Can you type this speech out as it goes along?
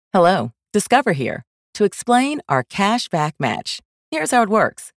Hello, Discover here to explain our cash back match. Here's how it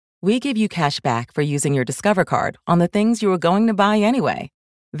works. We give you cash back for using your Discover card on the things you were going to buy anyway.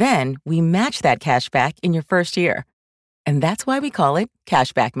 Then we match that cash back in your first year. And that's why we call it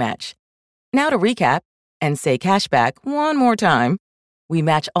Cashback Match. Now to recap and say cashback one more time. We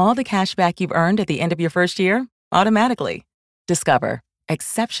match all the cash back you've earned at the end of your first year automatically. Discover.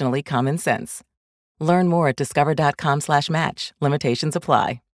 Exceptionally common sense. Learn more at discover.com/match. Limitations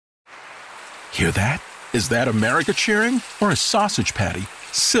apply. Hear that? Is that America cheering or a sausage patty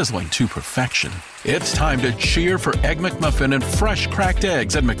sizzling to perfection? It's time to cheer for Egg McMuffin and fresh cracked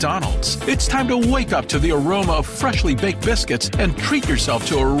eggs at McDonald's. It's time to wake up to the aroma of freshly baked biscuits and treat yourself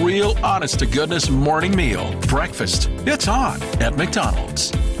to a real honest-to-goodness morning meal. Breakfast, it's on at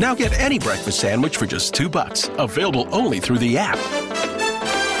McDonald's. Now get any breakfast sandwich for just $2. Available only through the app.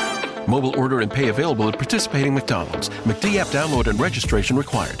 Mobile order and pay available at participating McDonald's. McD app download and registration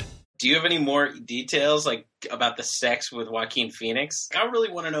required. Do you have any more details, like, about the sex with Joaquin Phoenix? I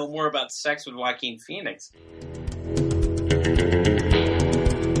really want to know more about sex with Joaquin Phoenix.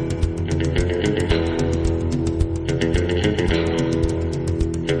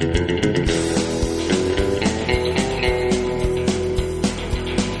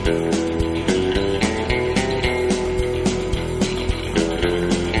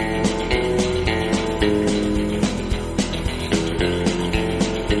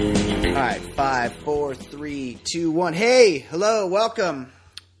 Hey, hello, welcome.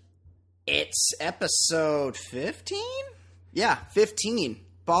 It's episode 15? Yeah, 15.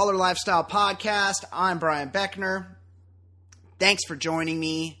 Baller Lifestyle Podcast. I'm Brian Beckner. Thanks for joining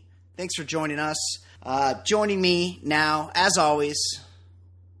me. Thanks for joining us. Joining me now, as always,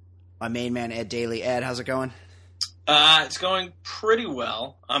 my main man, Ed Daly. Ed, how's it going? It's going pretty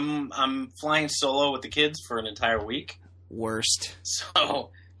well. I'm flying solo with the kids for an entire week. Worst.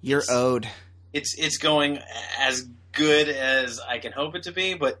 So you're owed. It's going as good as I can hope it to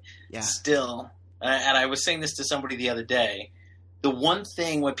be, but still. And I was saying this to somebody the other day. The one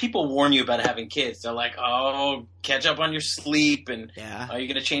thing, when people warn you about having kids, they're like, oh, catch up on your sleep, and are you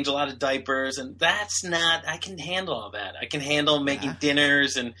going to change a lot of diapers? And that's not – I can handle all that. I can handle making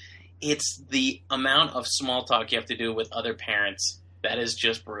dinners, and it's the amount of small talk you have to do with other parents that is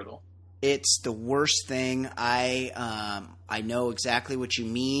just brutal. It's the worst thing. I know exactly what you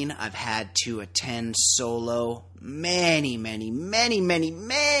mean. I've had to attend solo many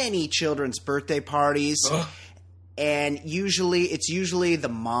children's birthday parties. Ugh. And it's usually the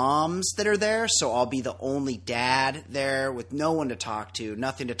moms that are there, so I'll be the only dad there with no one to talk to,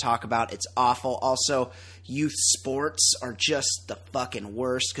 nothing to talk about. It's awful. Also, youth sports are just the fucking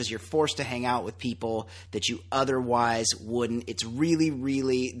worst because you're forced to hang out with people that you otherwise wouldn't. It's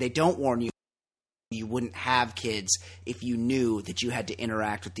really, they don't warn you. You wouldn't have kids if you knew that you had to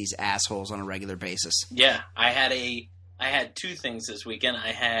interact with these assholes on a regular basis. Yeah, I had two things this weekend.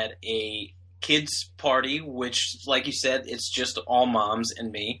 I had a kids party, which, like you said, it's just all moms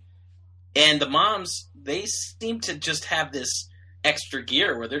and me. And the moms, they seem to just have this extra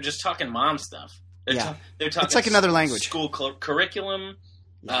gear where they're just talking mom stuff. They're talking. It's like another language. School curriculum.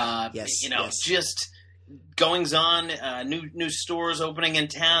 Yes. Just goings on. New stores opening in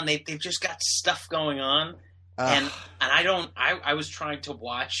town. They've just got stuff going on. And I was trying to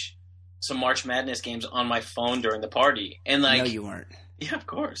watch some March Madness games on my phone during the party, and no, you weren't. Yeah, of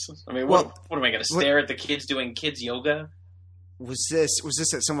course. I mean, what am I going to stare at the kids doing kids yoga? Was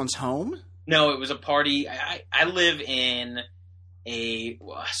this at someone's home? No, it was a party. I live in a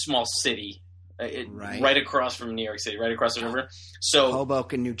small city, right across from New York City, right across the river. So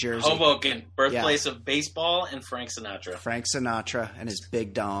Hoboken, New Jersey. Hoboken, birthplace of baseball and Frank Sinatra. Frank Sinatra and his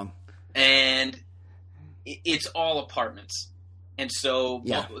big dong. And it's all apartments. And so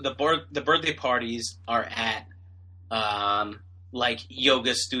the birthday parties are at like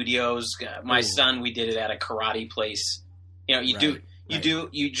yoga studios. My son, we did it at a karate place.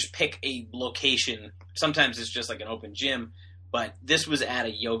 You just pick a location. Sometimes it's just like an open gym, but this was at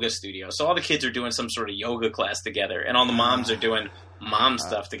a yoga studio. So all the kids are doing some sort of yoga class together, and all the moms are doing mom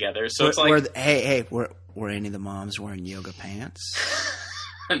stuff together. So it's like, were any of the moms wearing yoga pants?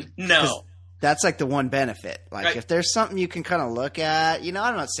 No. That's like the one benefit. Like if there's something you can kind of look at, I'm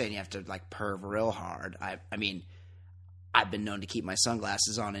not saying you have to like perv real hard. I mean, I've been known to keep my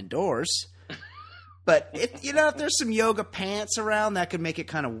sunglasses on indoors, but if there's some yoga pants around, that could make it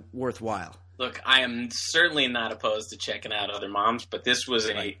kind of worthwhile. Look, I am certainly not opposed to checking out other moms, but this was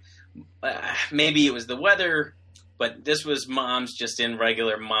maybe it was the weather, but this was moms just in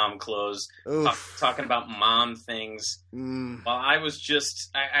regular mom clothes talking about mom things. While I was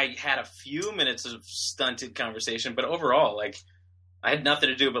I had a few minutes of stunted conversation, but overall, like, I had nothing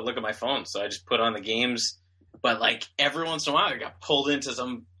to do but look at my phone, so I just put on the games. But like every once in a while, I got pulled into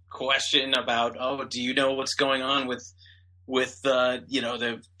some question about, oh, do you know what's going on with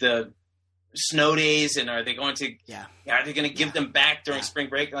the snow days, and are they going to give them back during spring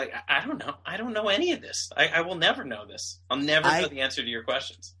break? Like, I don't know. I don't know any of this. I will never know this. I'll never know the answer to your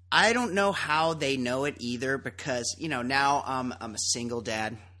questions. I don't know how they know it either, because now I'm a single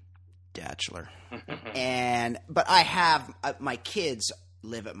bachelor, but I have my kids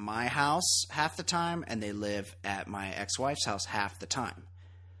live at my house half the time, and they live at my ex-wife's house half the time.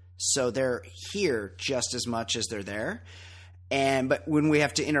 So they're here just as much as they're there. But when we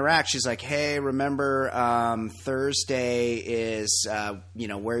have to interact, she's like, "Hey, remember Thursday is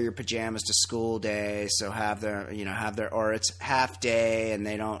wear your pajamas to school day, so have their or it's half day and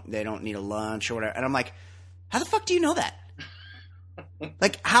they don't need a lunch or whatever." And I'm like, "How the fuck do you know that?"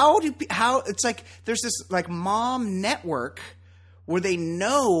 Like how it's like there's this like mom network where they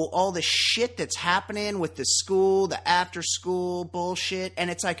know all the shit that's happening with the school, the after school bullshit, and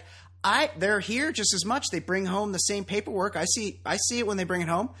it's like they're here just as much. They bring home the same paperwork. I see it when they bring it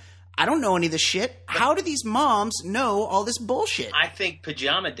home. I don't know any of this shit. How do these moms know all this bullshit? I think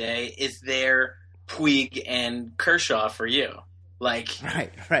Pajama Day is their Puig and Kershaw for you. Like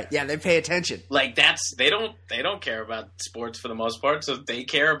right. Yeah, they pay attention. Like they don't care about sports for the most part, so they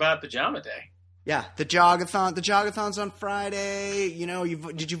care about Pajama Day. Yeah, the jogathon's on Friday.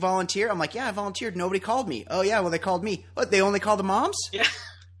 Did you volunteer? I'm like, yeah, I volunteered. Nobody called me. Oh yeah, well they called me. What? They only called the moms? Yeah.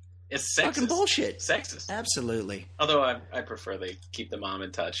 It's sexist. Fucking bullshit. Sexist. Absolutely. Although I prefer they keep the mom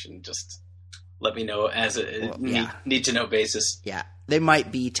in touch and just let me know as a need to know basis. Yeah. They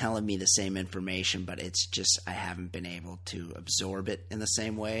might be telling me the same information, but it's just I haven't been able to absorb it in the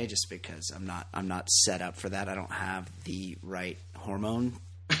same way just because I'm not set up for that. I don't have the right hormone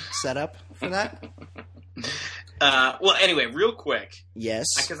set up for that. Well, anyway, real quick. Yes.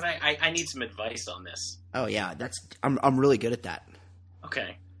 Because I need some advice on this. Oh yeah, I'm really good at that.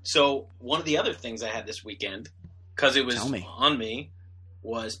 Okay. So one of the other things I had this weekend, because it was on me,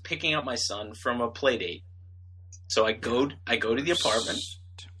 was picking up my son from a play date. So I go to the apartment.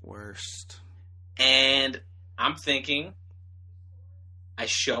 Worst. And I'm thinking, I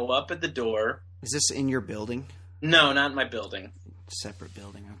show up at the door. Is this in your building? No, not in my building. Separate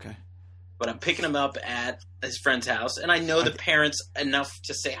building, okay. But I'm picking him up at his friend's house, and I know the parents enough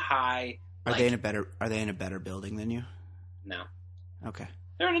to say hi. Are they in a better building than you? No. Okay.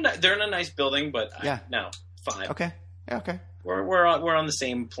 They're in a nice building, but no, fine. Okay. Yeah, okay. We're on the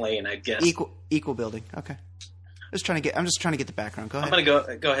same plane, I guess. Equal building. Okay. I'm just trying to get the background. Go ahead. I'm going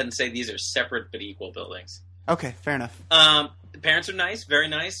to go ahead and say these are separate but equal buildings. Okay, fair enough. The parents are nice, very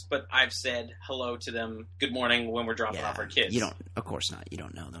nice, but I've said hello to them, good morning, when we're dropping off our kids. Of course not. You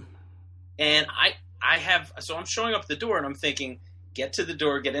don't know them. And so I'm showing up at the door and I'm thinking, get to the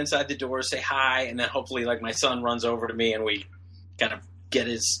door, get inside the door, say hi, and then hopefully like my son runs over to me and we kind of get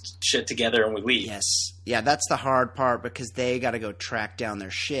his shit together and we leave. Yes. Yeah, that's the hard part because they got to go track down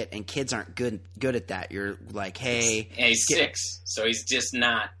their shit and kids aren't good at that. You're like, hey. And he's 6, so he's just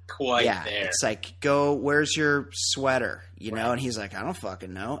not quite there. It's like, where's your sweater? Know, and he's like, I don't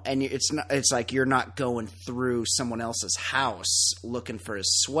fucking know. And it's like you're not going through someone else's house looking for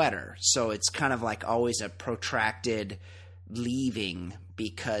his sweater. So it's kind of like always a protracted leaving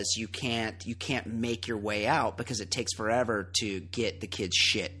because you can't make your way out because it takes forever to get the kid's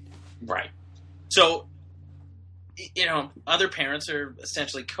shit. Right. So, other parents are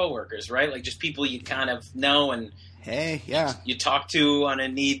essentially coworkers, right? Like just people you kind of know and hey, yeah, you talk to on a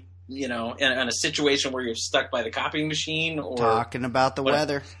need, in a situation where you're stuck by the copying machine or talking about the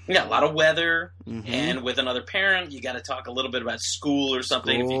weather. Yeah, a lot of weather. Mm-hmm. And with another parent, you got to talk a little bit about school or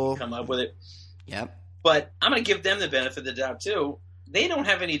something if you can come up with it. Yep. But I'm going to give them the benefit of the doubt too. They don't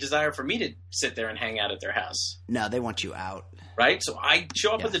have any desire for me to sit there and hang out at their house. No, they want you out. Right? So I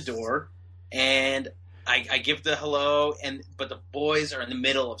show up at the door and I give the hello, but the boys are in the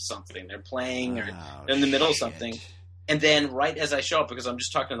middle of something. They're playing or they're in the middle of something. And then right as I show up, because I'm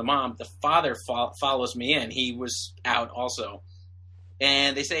just talking to the mom, the father follows me in. He was out also.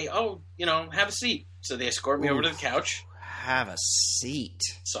 And they say, oh, have a seat. So they escort me over to the couch. Have a seat.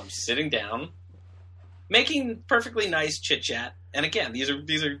 So I'm sitting down, making perfectly nice chit-chat. And again, these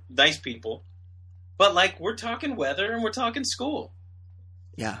are nice people. But like we're talking weather and we're talking school.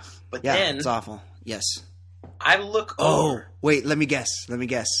 Yeah. But then it's awful. Yes. I look over. Oh, wait, let me guess.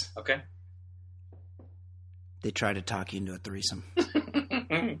 Okay. They tried to talk you into a threesome.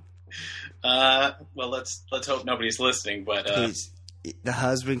 Well, let's hope nobody's listening, but the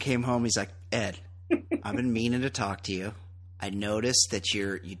husband came home, he's like, Ed, I've been meaning to talk to you. I noticed that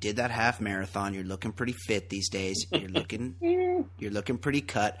you did that half marathon. You're looking pretty fit these days. You're looking You're looking pretty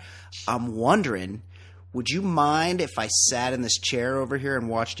cut. I'm wondering, would you mind if I sat in this chair over here and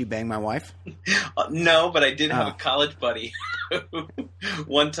watched you bang my wife? No, but I did have a college buddy who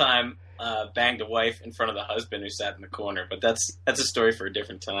one time banged a wife in front of the husband who sat in the corner. But that's a story for a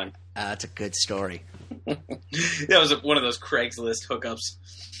different time. That's a good story. That was one of those Craigslist hookups.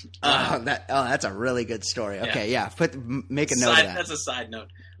 That's a really good story. Okay, yeah. Make a note of that. That's a side note.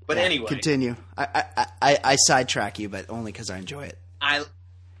 But anyway, continue. I sidetrack you, but only because I enjoy it. I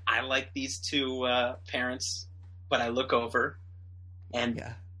like these two parents, but I look over, and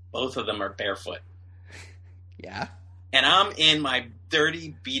both of them are barefoot. Yeah. And I'm in my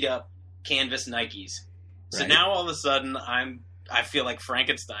dirty, beat-up canvas Nikes. So now all of a sudden I feel like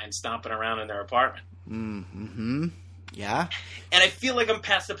Frankenstein stomping around in their apartment. Mm-hmm. Yeah. And I feel like I'm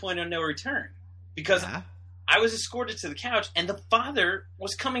past the point of no return because I was escorted to the couch, and the father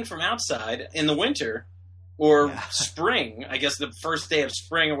was coming from outside in the winter or spring, I guess the first day of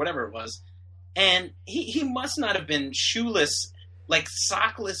spring or whatever it was. And he must not have been shoeless, like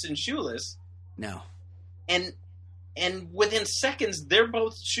sockless and shoeless. No. And within seconds, they're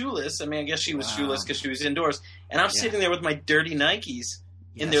both shoeless. I mean, I guess she was shoeless because she was indoors. And I'm sitting there with my dirty Nikes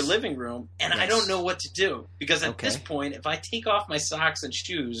in their living room, and I don't know what to do. Because at this point, if I take off my socks and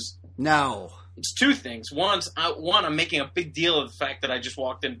shoes... No. It's two things. One, I'm making a big deal of the fact that I just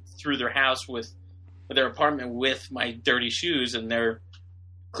walked in through their house with their apartment with my dirty shoes, and they're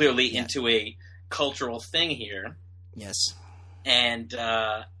clearly into a cultural thing here. Yes. And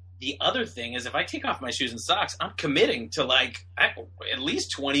the other thing is if I take off my shoes and socks, I'm committing to at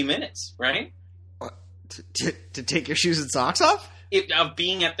least 20 minutes, right? To take your shoes and socks off? Of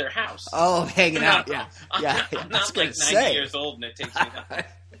being at their house. Oh, hanging out, yeah. I'm not like 90 years old and it takes me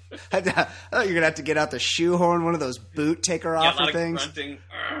that. I thought you were going to have to get out the shoehorn, one of those boot taker-offer things. Grunting.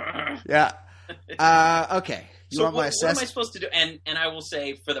 Yeah. Okay. What am I supposed to do? And I will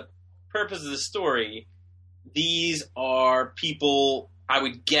say, for the purpose of the story, these are people, I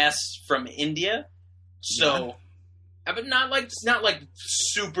would guess, from India. So, but not like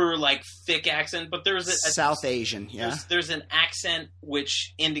super like thick accent, but there's a South Asian. Yeah. There's an accent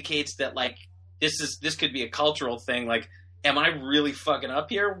which indicates that like this could be a cultural thing. Like, am I really fucking up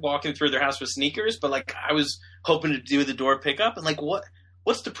here walking through their house with sneakers? But like, I was hoping to do the door pickup, and like,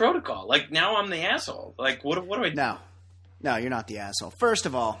 what's the protocol? Like, now I'm the asshole. Like, what do I do? No, you're not the asshole. First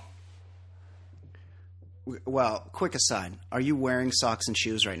of all, well, quick aside, are you wearing socks and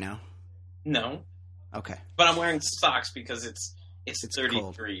shoes right now? No. Okay. But I'm wearing socks because it's 30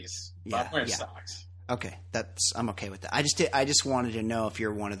 cold. degrees. Yeah, I'm wearing socks. Okay, I'm okay with that. I just wanted to know if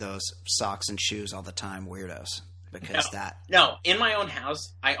you're one of those socks and shoes all the time weirdos. Because no, in my own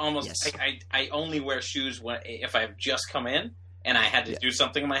house, I only wear shoes if I've just come in and I had to do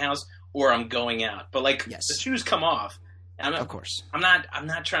something in my house, or I'm going out. But like the shoes come off. Of course, I'm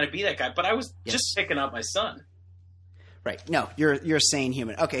not trying to be that guy. But I was just picking up my son. Right? No, you're a sane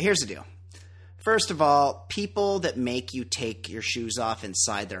human. Okay, here's the deal. First of all, people that make you take your shoes off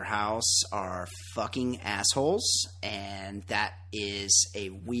inside their house are fucking assholes, and that is a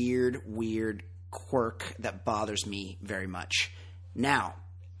weird quirk that bothers me very much. Now,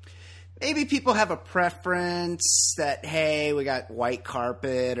 maybe people have a preference that, hey, we got white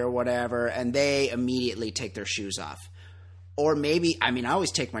carpet or whatever, and they immediately take their shoes off. Or maybe, I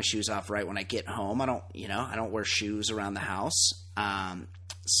always take my shoes off right when I get home. I don't wear shoes around the house.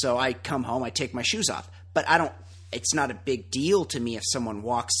 So I come home, I take my shoes off. But it's not a big deal to me if someone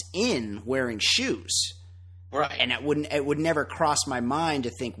walks in wearing shoes. Right. And it would never cross my mind to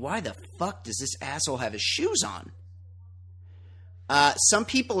think, why the fuck does this asshole have his shoes on? Some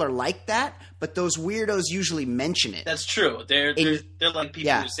people are like that, but those weirdos usually mention it. That's true. They're like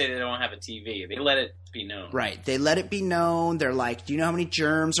people who say they don't have a TV. They let it be known. Right. They let it be known. They're like, do you know how many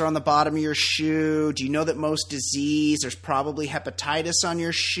germs are on the bottom of your shoe? Do you know that most disease, there's probably hepatitis on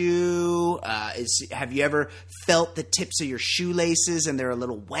your shoe? Have you ever felt the tips of your shoelaces and they're a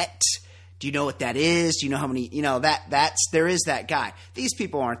little wet? Do you know what that is? Do you know how many, there is that guy. These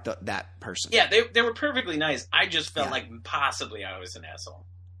people aren't that person. Yeah, they were perfectly nice. I just felt like possibly I was an asshole.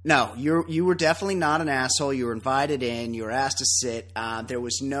 No, you were definitely not an asshole. You were invited in. You were asked to sit. There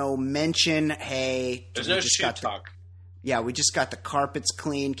was no mention, hey. There's no shoe talk. We just got the carpets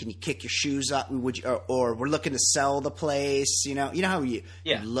clean. Can you kick your shoes up? Or we're looking to sell the place. You know how you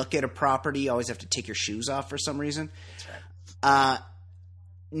look at a property, you always have to take your shoes off for some reason? That's right.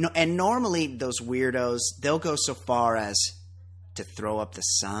 No, and normally those weirdos, they'll go so far as to throw up the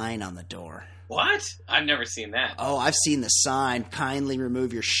sign on the door. What? I've never seen that. Oh, I've seen the sign, kindly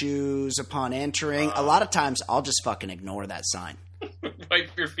remove your shoes upon entering. A lot of times I'll just fucking ignore that sign. Wipe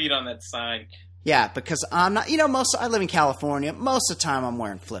your feet on that sign. Yeah, because I'm not, I live in California. Most of the time I'm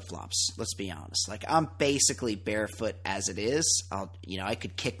wearing flip-flops, let's be honest. Like, I'm basically barefoot as it is. I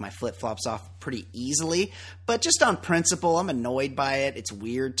could kick my flip-flops off pretty easily, but just on principle, I'm annoyed by it. It's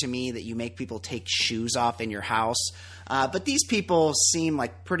weird to me that you make people take shoes off in your house. But these people seem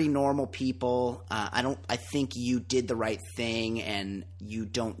like pretty normal people. I think you did the right thing, and you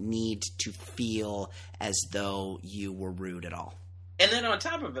don't need to feel as though you were rude at all. And then on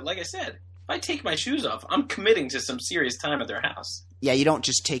top of it, like I said, if I take my shoes off, I'm committing to some serious time at their house. Yeah, you don't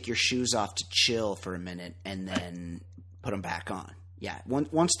just take your shoes off to chill for a minute and then put them back on. Yeah,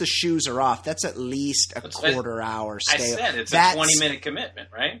 once the shoes are off, that's at least a quarter hour stay. I said it's a 20-minute commitment,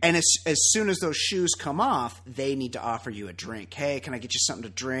 right? And as soon as those shoes come off, they need to offer you a drink. Hey, can I get you something to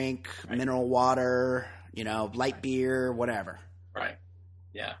drink? Right. Mineral water, light beer, whatever. Right.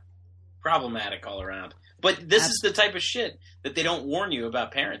 Yeah. Problematic all around. But this is the type of shit that they don't warn you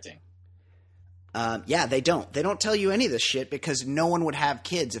about parenting. Yeah, they don't. They don't tell you any of this shit because no one would have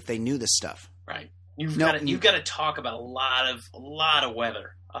kids if they knew this stuff. Right. You've got to talk about a lot of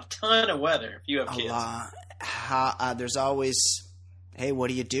weather, a ton of weather if you have kids. There's always, hey, what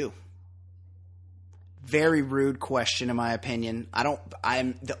do you do? Very rude question, in my opinion.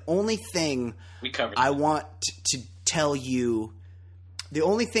 I'm the only thing I want to tell you. The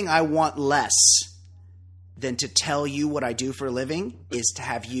only thing I want less than to tell you what I do for a living is to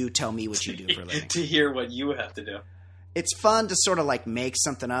have you tell me what you do for a living. To hear what you have to do. It's fun to sort of like make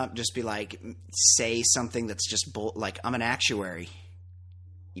something up, just be like, say something that's just like, I'm an actuary.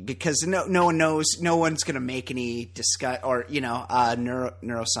 Because no one knows, no one's going to make any discuss or,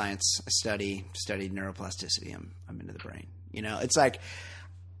 neuroscience. I studied neuroplasticity. I'm into the brain. It's like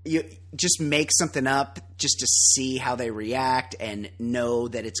you just make something up just to see how they react and know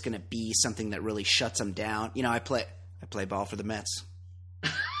that it's going to be something that really shuts them down. I play ball for the Mets.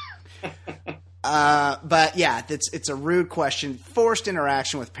 But yeah, it's a rude question. Forced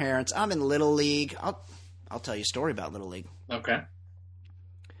interaction with parents. I'm in Little League. I'll tell you a story about Little League. Okay.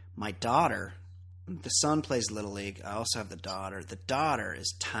 My daughter, the son plays Little League. I also have the daughter. The daughter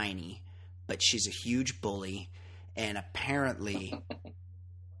is tiny, but she's a huge bully, and apparently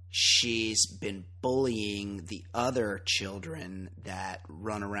she's been bullying the other children that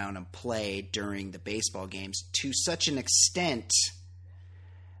run around and play during the baseball games to such an extent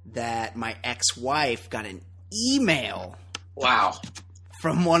that my ex-wife got an email. Wow.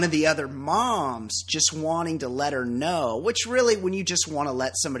 From one of the other moms just wanting to let her know, which really, when you just want to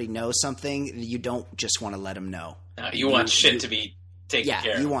let somebody know something, you don't just want to let them know. You want shit to be taken care of.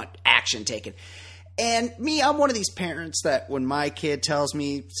 Yeah, you want action taken. And me, I'm one of these parents that when my kid tells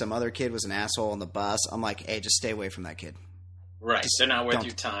me some other kid was an asshole on the bus, I'm like, hey, just stay away from that kid. Right. They're not worth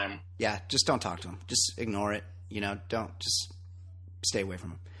your time. Yeah, just don't talk to them. Just ignore it. Don't just stay away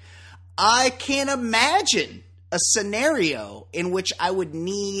from them. I can't imagine a scenario in which I would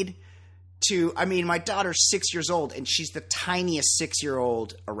need to – my daughter's 6 years old, and she's the tiniest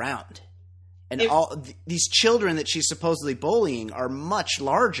 6-year-old around. And these children that she's supposedly bullying are much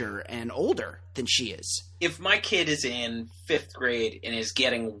larger and older than she is. If my kid is in 5th grade and is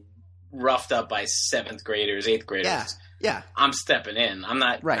getting roughed up by 7th graders, 8th graders – yeah, I'm stepping in. I'm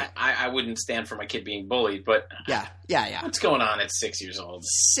not. Right. I wouldn't stand for my kid being bullied, but yeah. What's going on at 6 years old?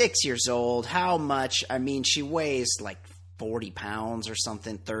 6 years old. How much? She weighs like 40 pounds or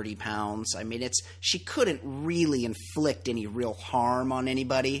something, 30 pounds. She couldn't really inflict any real harm on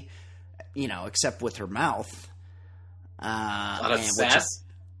anybody, except with her mouth. A lot of sass.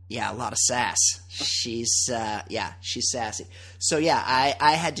 Yeah, a lot of sass. She's sassy. So yeah,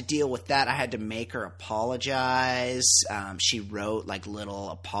 I had to deal with that. I had to make her apologize. She wrote like little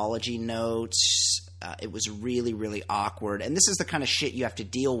apology notes. It was really, really awkward. And this is the kind of shit you have to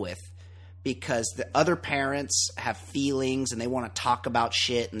deal with because the other parents have feelings and they want to talk about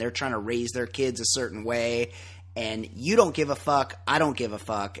shit and they're trying to raise their kids a certain way. And you don't give a fuck. I don't give a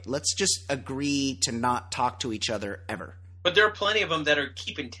fuck. Let's just agree to not talk to each other ever. But there are plenty of them that are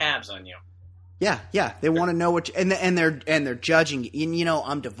keeping tabs on you. Yeah. They want to know what, and they're judging. And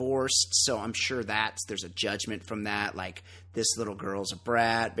I'm divorced, so I'm sure there's a judgment from that. Like this little girl's a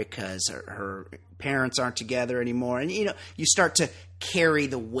brat because her parents aren't together anymore, and you start to carry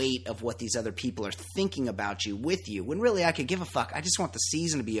the weight of what these other people are thinking about you with you. When really I could give a fuck. I just want the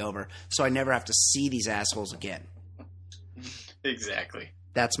season to be over, so I never have to see these assholes again. Exactly.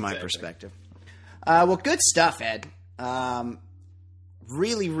 That's my perspective. Well, good stuff, Ed.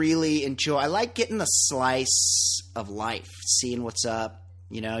 Really, really enjoy. I like getting the slice of life, seeing what's up.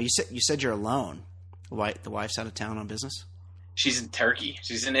 You said you're alone. The wife's out of town on business. she's in Turkey.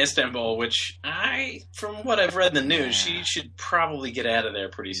 She's in Istanbul, which from what I've read in the news, she should probably get out of there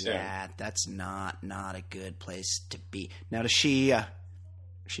pretty soon. Yeah, that's not a good place to be. Now, does she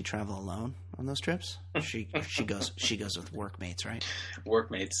travel alone on those trips? She goes with workmates, right?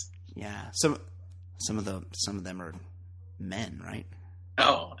 Workmates. Yeah. Some of them are men, right?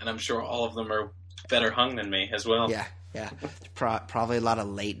 Oh, and I'm sure all of them are better hung than me as well. Yeah. Probably a lot of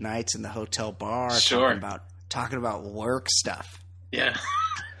late nights in the hotel bar talking about work stuff. Yeah.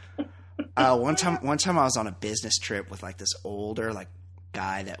 One time I was on a business trip with like this older like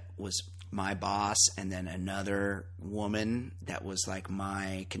guy that was my boss, and then another woman that was like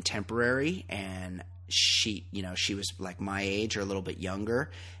my contemporary, and she was like my age or a little bit younger,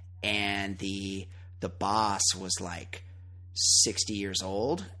 and the boss was like 60 years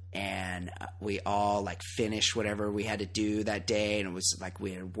old, and we all like finished whatever we had to do that day, and it was like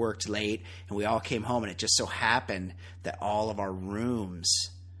we had worked late, and we all came home, and it just so happened that all of our rooms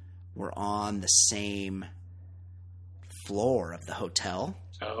were on the same floor of the hotel.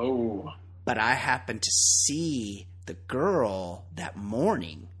 Oh. But I happened to see the girl that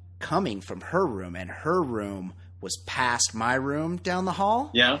morning coming from her room, and her room was past my room down the hall.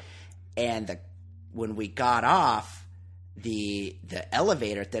 Yeah. And when we got off the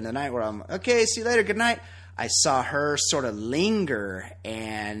elevator at the end of the night, where I'm, okay, see you later, good night, I saw her sort of linger,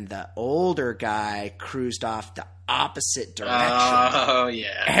 and the older guy cruised off the opposite direction. Oh,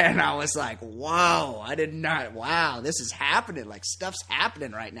 yeah. And I was like, whoa, wow, this is happening. Like, stuff's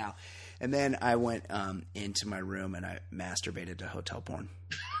happening right now. And then I went into my room and I masturbated to hotel porn.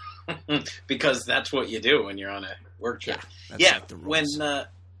 Because that's what you do when you're on a work trip. Yeah, like the rules.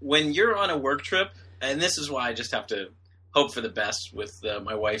 When you're on a work trip, and this is why I just have to hope for the best with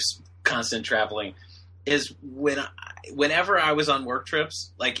my wife's constant traveling, is whenever I was on work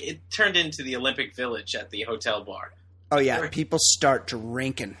trips, like it turned into the Olympic Village at the hotel bar. Oh, yeah. People start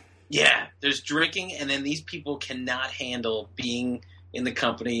drinking. Yeah, there's drinking, and then these people cannot handle being in the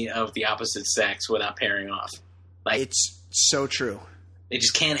company of the opposite sex without pairing off. Like, it's so true. They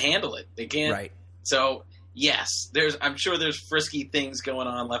just can't handle it. They can't. Right. So, yes, I'm sure there's frisky things going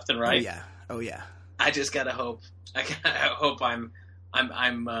on left and right. Oh yeah. I just gotta hope. I hope I'm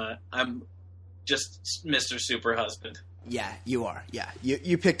just Mr. Super Husband. Yeah, you are. Yeah,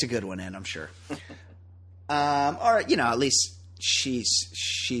 you picked a good one, and I'm sure. All right, at least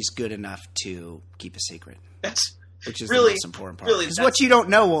she's good enough to keep a secret. Which is really the most important part. Because what you don't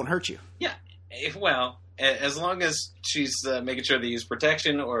know won't hurt you. Yeah. Well, as long as she's making sure they use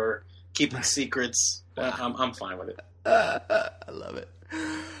protection or keeping secrets, I'm fine with it. I love it.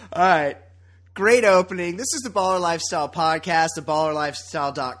 All right. Great opening. This is the Baller Lifestyle Podcast,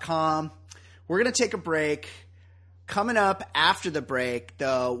 theballerlifestyle.com. We're going to take a break. Coming up after the break,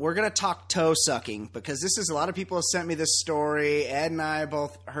 though, we're going to talk toe sucking, because a lot of people have sent me this story. Ed and I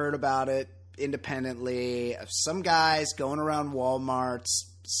both heard about it independently, of some guys going around Walmarts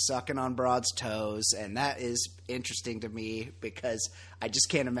sucking on broads' toes, and that is interesting to me because I just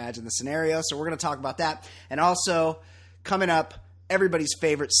can't imagine the scenario. So we're going to talk about that. And also, coming up, everybody's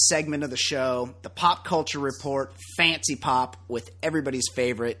favorite segment of the show, the Pop Culture Report, Fancy Pop, with everybody's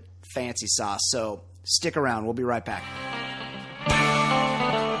favorite fancy sauce. So stick around. We'll be right back.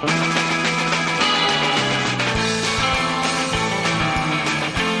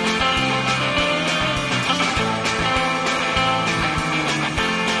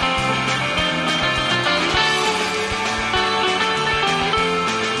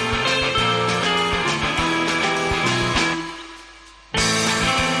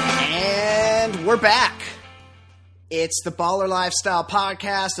 We're back. It's the Baller Lifestyle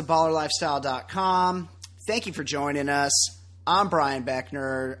Podcast, theballerlifestyle.com. Thank you for joining us. I'm Brian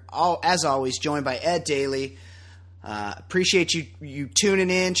Beckner, as always, joined by Ed Daly. Appreciate you tuning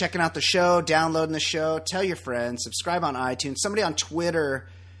in, checking out the show, downloading the show. Tell your friends. Subscribe on iTunes. Somebody on Twitter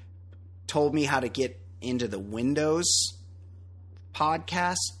told me how to get into the Windows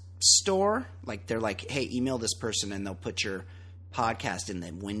podcast store. Like, they're like, hey, email this person and they'll put your podcast in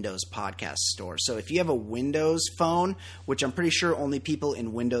the Windows podcast store. So if you have a Windows phone, which I'm pretty sure only people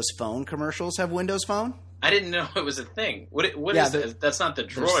in Windows Phone commercials have Windows Phone. I didn't know it was a thing. What is it? That's not the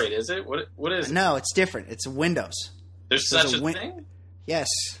Droid, is it? What is it? No, it's different. It's a Windows. There's such a thing? Yes,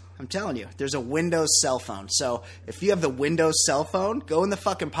 I'm telling you. There's a Windows cell phone. So if you have the Windows cell phone, go in the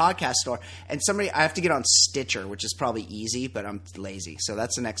fucking podcast store. And I have to get on Stitcher, which is probably easy, but I'm lazy. So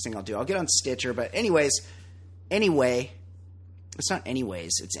that's the next thing I'll do. I'll get on Stitcher. But anyway, it's not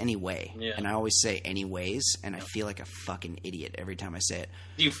anyways, it's anyway. Yeah. And I always say anyways, and I feel like a fucking idiot every time I say it.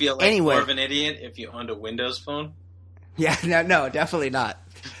 Do you feel like more of an idiot if you owned a Windows phone? Yeah, no, definitely not.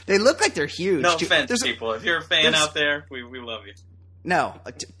 They look like they're huge. No offense, people. If you're a fan out there, we love you. No,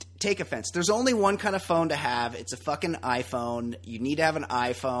 take offense. There's only one kind of phone to have. It's a fucking iPhone. You need to have an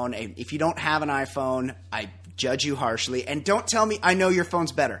iPhone. And if you don't have an iPhone, I judge you harshly. And don't tell me I know your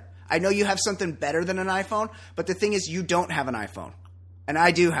phone's better. I know you have something better than an iPhone, but the thing is you don't have an iPhone. And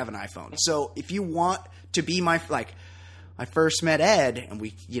I do have an iPhone. So if you want to be I first met Ed and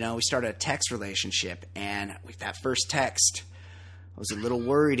we started a text relationship, and with that first text, I was a little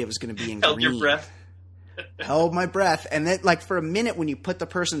worried it was going to be in green. Held your breath. Held my breath. And then, like, for a minute when you put the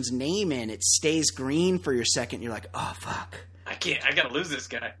person's name in, it stays green for your second. You're like, oh, fuck. I got to lose this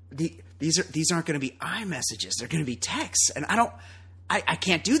guy. These aren't going to be iMessages. They're going to be texts. And I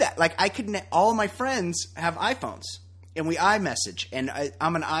can't do that. Like, all of my friends have iPhones, and we iMessage. And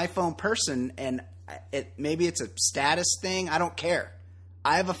I'm an iPhone person, and maybe it's a status thing. I don't care.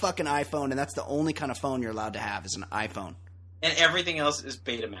 I have a fucking iPhone, and that's the only kind of phone you're allowed to have is an iPhone. And everything else is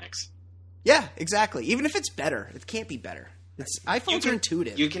Betamax. Yeah, exactly. Even if it's better, it can't be better. iPhones are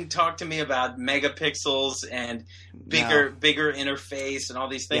intuitive. You can talk to me about megapixels and bigger interface and all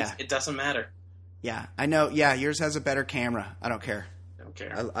these things. Yeah. It doesn't matter. Yeah, I know. Yeah, yours has a better camera. I don't care.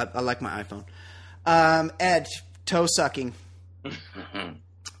 I like my iPhone. Ed, toe sucking.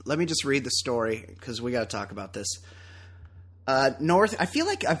 Let me just read the story because we got to talk about this. I feel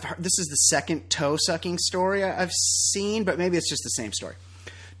like this is the second toe sucking story I've seen, but maybe it's just the same story.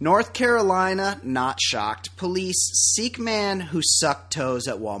 North Carolina, not shocked. Police seek man who sucked toes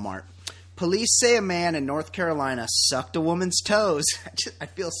at Walmart. Police say a man in North Carolina sucked a woman's toes. I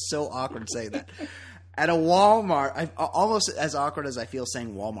feel so awkward saying that. At a Walmart, almost as awkward as I feel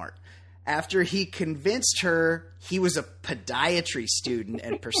saying Walmart. After he convinced her he was a podiatry student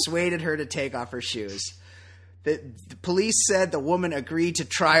and persuaded her to take off her shoes. The police said the woman agreed to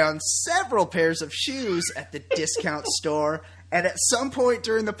try on several pairs of shoes at the discount store, and at some point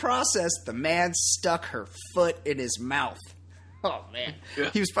during the process, the man stuck her foot in his mouth. Oh, man.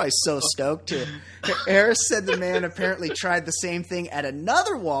 He was probably so stoked, too. Harris said the man apparently tried the same thing at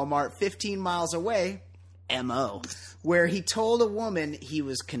another Walmart 15 miles away, M.O., where he told a woman he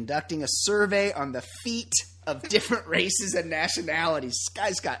was conducting a survey on the feet of different races and nationalities. This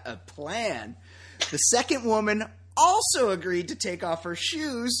guy's got a plan. The second woman also agreed to take off her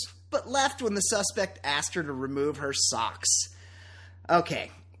shoes, but left when the suspect asked her to remove her socks.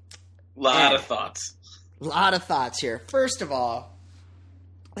 Okay. Lot of thoughts. A lot of thoughts here. First of all,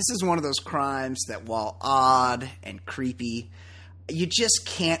 this is one of those crimes that, while odd and creepy, you just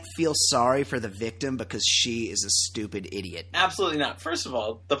can't feel sorry for the victim because she is a stupid idiot. Absolutely not. First of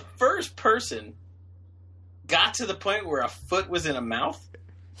all, the first person got to the point where a foot was in a mouth?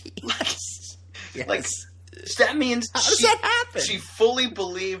 Yes. Like, that means how does that happen? She fully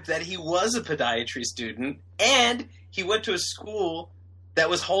believed that he was a podiatry student, and he went to a school that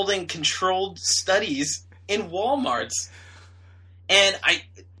was holding controlled studies in Walmarts. And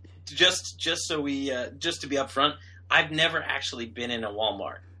just to be upfront, I've never actually been in a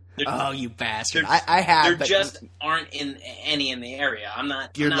Walmart. Oh, you bastard! I have. There just aren't any in the area. I'm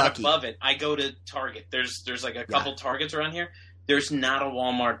not lucky. Above it. I go to Target. There's like a couple Targets around here. There's not a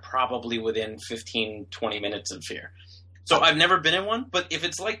Walmart probably within 15, 20 minutes of here. So I've never been in one, but if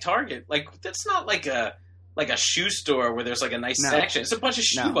it's like Target, like that's not like a shoe store where there's like a nice section. It's a bunch of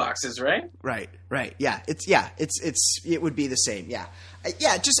shoe boxes, right? Right. It would be the same. Yeah.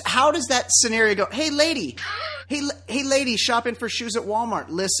 Just how does that scenario go? Hey lady, shopping for shoes at Walmart.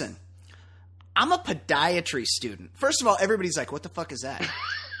 Listen, I'm a podiatry student. First of all, everybody's like, what the fuck is that?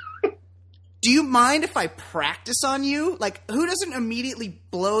 Do you mind if I practice on you? Like, who doesn't immediately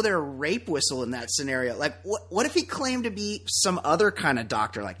blow their rape whistle in that scenario? Like, what if he claimed to be some other kind of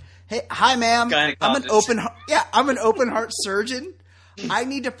doctor? Like, hey, hi, ma'am. I'm an open heart surgeon. I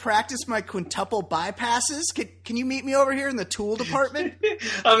need to practice my quintuple bypasses. Can you meet me over here in the tool department?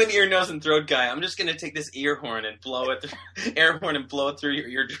 I'm an ear, nose, and throat guy. I'm just going to take this air horn and blow it through your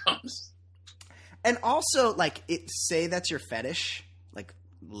eardrums. And also, like, say that's your fetish, like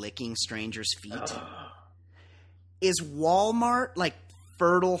licking strangers' feet. Is Walmart like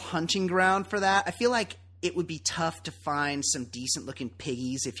fertile hunting ground for that? I feel like it would be tough to find some decent looking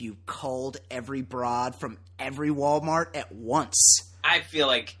piggies if you culled every broad from every Walmart at once. I feel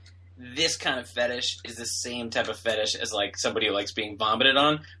like this kind of fetish is the same type of fetish as like somebody who likes being vomited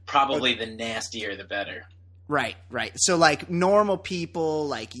on. Probably the nastier the better. Right. So like normal people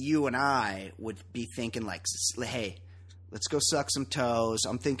like you and I would be thinking like, hey, let's go suck some toes.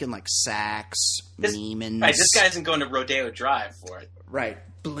 I'm thinking like Saks, Neiman's. Right, this guy isn't going to Rodeo Drive for it. Right.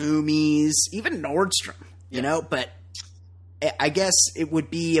 Bloomies, even Nordstrom, you know? But I guess it would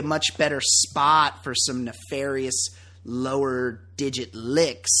be a much better spot for some nefarious lower digit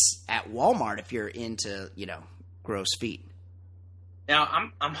licks at Walmart if you're into, gross feet. Now,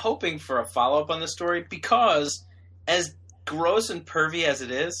 I'm hoping for a follow-up on this story because as gross and pervy as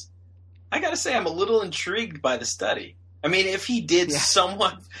it is, I got to say I'm a little intrigued by the study. I mean, if he did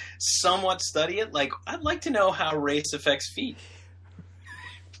somewhat study it, like, I'd like to know how race affects feet.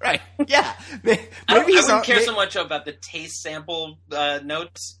 Right. Yeah. I wouldn't care so much about the taste sample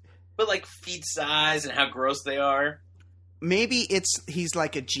notes, but like feet size and how gross they are. Maybe he's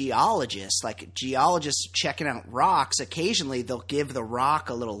like a geologist, checking out rocks. Occasionally, they'll give the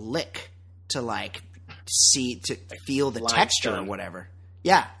rock a little lick to feel the texture or whatever.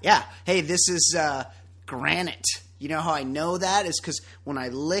 Yeah, yeah. Hey, this is granite. You know how I know that is because when I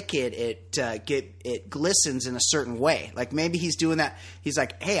lick it, it glistens in a certain way. Like maybe he's doing that. He's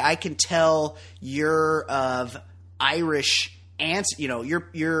like, hey, I can tell you're of Irish ancestry.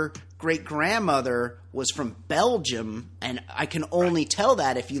 Your great grandmother was from Belgium, and I can only tell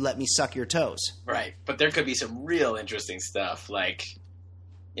that if you let me suck your toes. Right, but there could be some real interesting stuff, like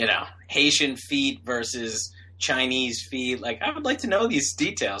Haitian feet versus Chinese feet. Like I would like to know these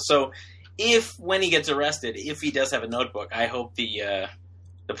details. So. When he gets arrested, if he does have a notebook, I hope the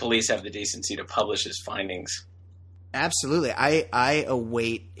police have the decency to publish his findings. Absolutely, I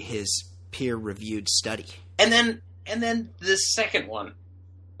await his peer-reviewed study. And then the second one,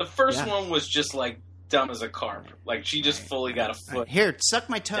 the first one was just like dumb as a carp. Like she just fully got a foot. Right. Here, suck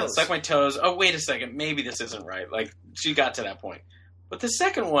my toes. Yeah, suck my toes. Oh, wait a second, maybe this isn't right. Like she got to that point, but the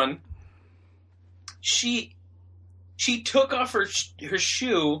second one, she took off her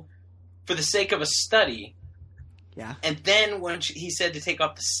shoe. For the sake of a study. Yeah. And then when he said to take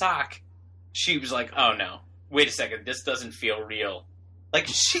off the sock, she was like, oh, no. Wait a second. This doesn't feel real. Like,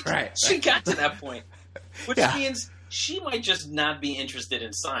 she got to that point. Which means she might just not be interested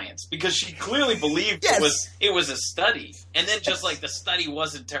in science. Because she clearly believed it was a study. And then just, like, the study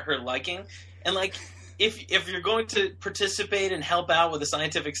wasn't to her liking. And, like, if you're going to participate and help out with a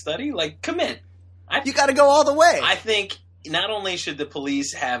scientific study, like, come in. You got to go all the way. I think not only should the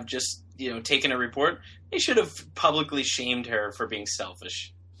police have just taken a report, they should have publicly shamed her for being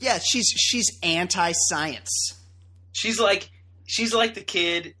selfish. Yeah, she's anti-science. She's like the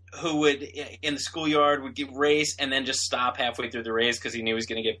kid who would in the schoolyard would give race and then just stop halfway through the race because he knew he was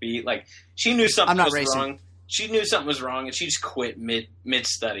going to get beat. Like she knew something was wrong. She knew something was wrong and she just quit mid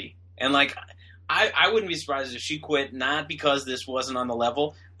study. And like I wouldn't be surprised if she quit not because this wasn't on the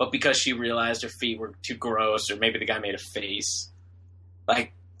level, but because she realized her feet were too gross or maybe the guy made a face.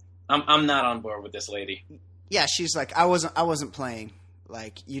 Like I'm not on board with this lady. Yeah, she's like, I wasn't playing.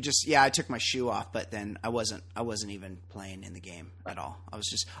 Like you just, I took my shoe off, but then I wasn't even playing in the game at all. I was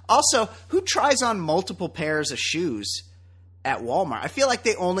just also who tries on multiple pairs of shoes at Walmart? I feel like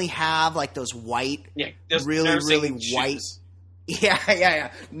they only have like those white, really white.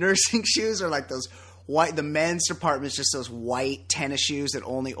 Yeah. Nursing shoes are like those white. The men's department is just those white tennis shoes that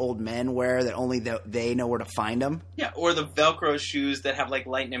only old men wear. That only they know where to find them. Yeah, or the Velcro shoes that have like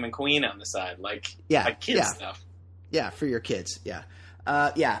Lightning McQueen on the side, like kids stuff. Yeah, for your kids. Yeah.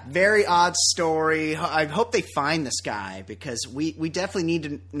 Very odd story. I hope they find this guy because we definitely need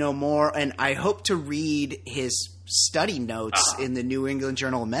to know more. And I hope to read his study notes in the New England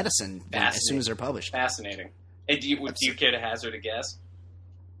Journal of Medicine as soon as they're published. Fascinating. Hey, do you care to hazard a guess?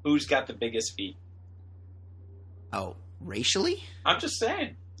 Who's got the biggest feet? Oh, racially? I'm just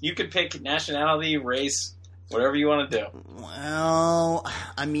saying. You could pick nationality, race, whatever you want to do. Well,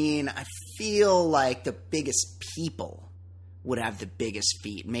 I mean, I feel like the biggest people would have the biggest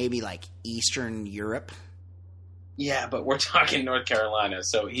feet. Maybe like Eastern Europe. Yeah, but we're talking North Carolina,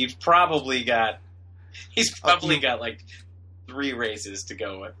 so he's probably got like 3 races to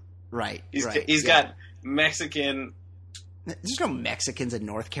go with. Right. He's got Mexican. There's no Mexicans in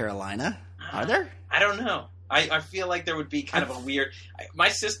North Carolina, are there? I don't know. I feel like there would be kind of a weird. My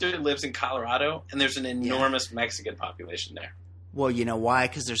sister lives in Colorado, and there's an enormous Mexican population there. Well, you know why?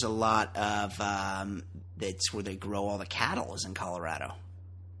 Because there's a lot of that's where they grow all the cattle is in Colorado.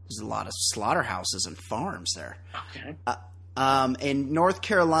 There's a lot of slaughterhouses and farms there. Okay. In North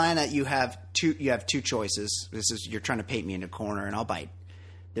Carolina, you have two choices. You're trying to paint me in a corner, and I'll bite.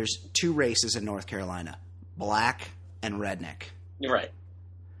 There's 2 races in North Carolina: black and redneck. You're right.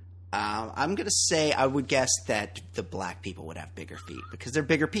 I'm going to say I would guess that the black people would have bigger feet because they're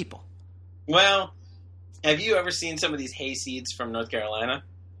bigger people. Well, have you ever seen some of these hayseeds from North Carolina?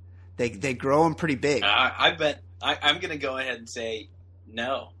 They grow them pretty big. I bet. I'm going to go ahead and say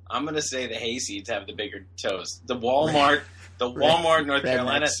no. I'm going to say the hayseeds have the bigger toes. The Walmart North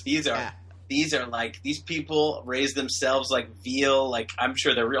Carolina. These are like these people raise themselves like veal. Like I'm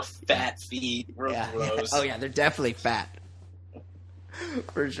sure they're real fat feet, real gross. Oh yeah, they're definitely fat.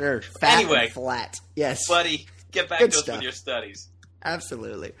 For sure. Fat Anyway. and flat. Yes. Buddy, get back Good to us stuff. with your studies.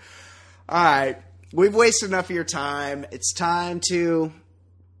 Absolutely. All right. We've wasted enough of your time. It's time to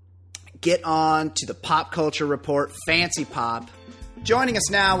get on to the Pop Culture Report, Fancy Pop. Joining us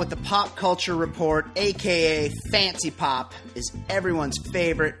now with the Pop Culture Report, a.k.a. Fancy Pop, is everyone's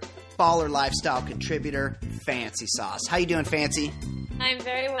favorite baller lifestyle contributor, Fancy Sauce. How you doing, Fancy? I'm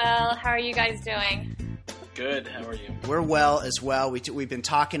very well. How are you guys doing? Good. How are you? We're well as well. We've been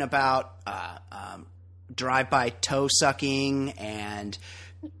talking about drive-by toe sucking and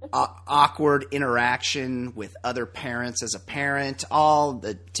awkward interaction with other parents as a parent, all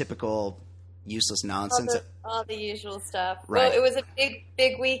the typical useless nonsense. All the usual stuff. Right. Well, it was a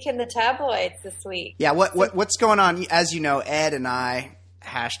big week in the tabloids this week. Yeah, what's going on? As you know, Ed and I,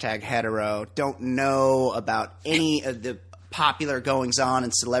 #hetero, don't know about any of the popular goings-on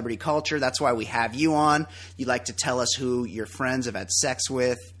in celebrity culture. That's why we have you on. You like to tell us who your friends have had sex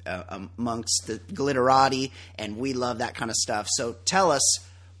with amongst the glitterati, and we love that kind of stuff. So tell us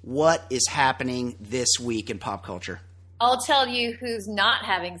what is happening this week in pop culture. I'll tell you who's not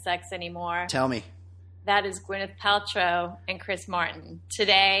having sex anymore. Tell me. That is Gwyneth Paltrow and Chris Martin.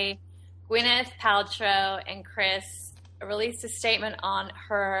 Today, Gwyneth Paltrow and Chris released a statement on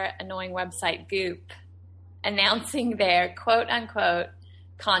her annoying website, Goop, announcing their quote-unquote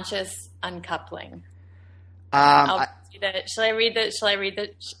conscious uncoupling. Shall I read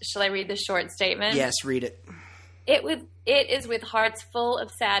the short statement? Yes, read it. It is with hearts full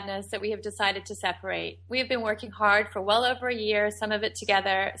of sadness that we have decided to separate. We have been working hard for well over a year, some of it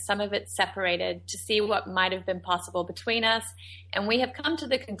together, some of it separated, to see what might have been possible between us. And we have come to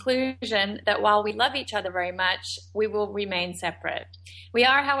the conclusion that while we love each other very much, we will remain separate. We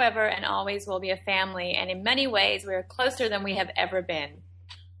are, however, and always will be a family, and in many ways we are closer than we have ever been.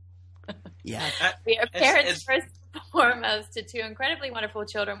 Yeah. We are parents first and foremost to two incredibly wonderful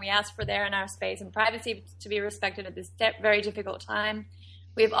children. We ask for their and our space and privacy to be respected at this very difficult time.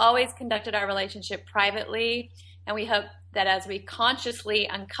 We have always conducted our relationship privately, and we hope that as we consciously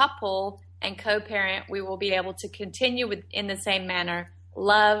uncouple and co-parent, we will be able to continue in the same manner.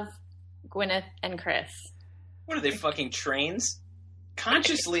 Love, Gwyneth and Chris. What are they, fucking trains?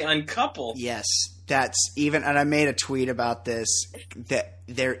 Consciously uncoupled. Yes, that's even, and I made a tweet about this, that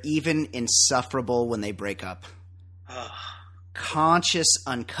they're even insufferable when they break up. Conscious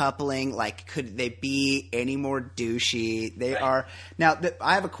uncoupling, like, could they be any more douchey? They Right. are. Now,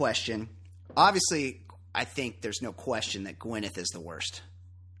 I have a question. Obviously, I think there's no question that Gwyneth is the worst,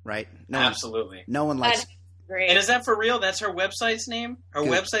 right? Absolutely. No one likes. Great. And is that for real? That's her website's name? Her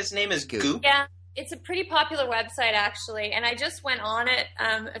Goop. website's name is Goop. Goop? Yeah, it's a pretty popular website, actually. And I just went on it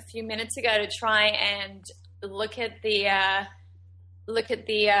a few minutes ago to try and look at the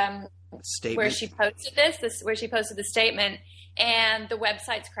Statement. where she posted where she posted the statement, and the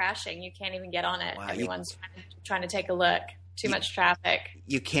website's crashing. You can't even get on it. Wow, Everyone's trying to take a look. Too much traffic.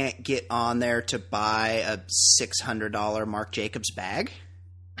 You can't get on there to buy a $600 Marc Jacobs bag?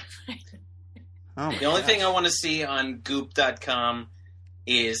 Oh my The only gosh. thing I want to see on Goop.com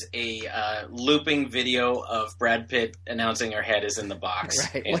is a looping video of Brad Pitt announcing her head is in the box.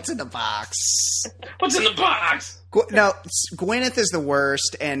 Right. And- What's in the box? What's in the box? No, Gwyneth is the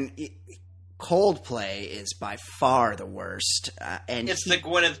worst, and Coldplay is by far the worst. And It's the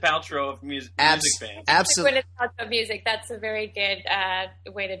Gwyneth Paltrow of music fans. Absolutely. Gwyneth Paltrow music. That's a very good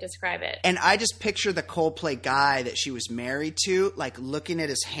way to describe it. And I just picture the Coldplay guy that she was married to, like looking at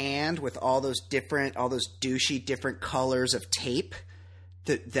his hand with all those douchey different colors of tape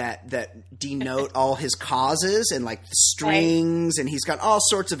that denote all his causes, and like the strings, and he's got all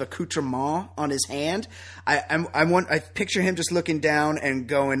sorts of accoutrement on his hand. I picture him just looking down and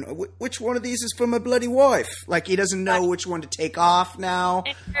going, "Which one of these is for my bloody wife?" Like he doesn't know which one to take off now.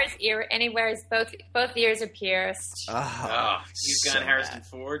 And he wears both ears are pierced. Oh, he's got so Harrison bad.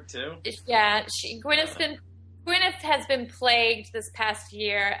 Ford, too? Yeah, Gwyneth has been plagued this past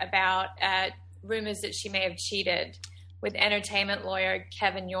year about rumors that she may have cheated with entertainment lawyer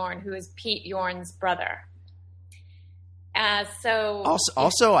Kevin Yorn, who is Pete Yorn's brother.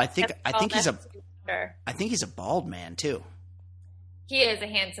 Also, I think he's a he's a bald man too. He is a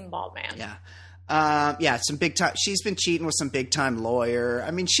handsome bald man. Yeah. Some big time. She's been cheating with some big time lawyer. I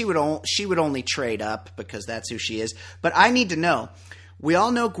mean, she would only trade up because that's who she is. But I need to know. We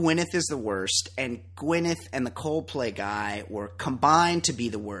all know Gwyneth is the worst, and Gwyneth and the Coldplay guy were combined to be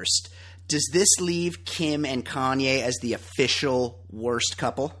the worst. Does this leave Kim and Kanye as the official worst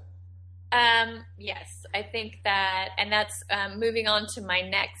couple? Yes, I think that, and that's moving on to my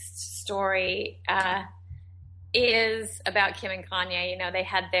next story. is about Kim and Kanye. You know, they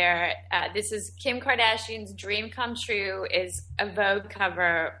had their, this is Kim Kardashian's dream come true, is a Vogue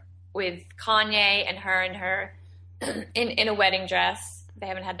cover with Kanye and her in a wedding dress. They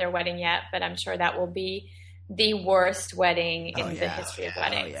haven't had their wedding yet, but I'm sure that will be the worst wedding in the history of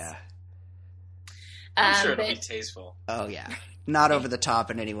weddings. Oh, yeah. I'm sure it'll be tasteful. Oh, yeah. Not over the top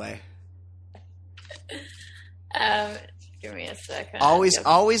in any way. Give me a second. Always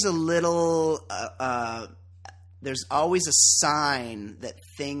a little... there's always a sign that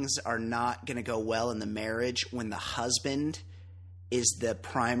things are not going to go well in the marriage when the husband is the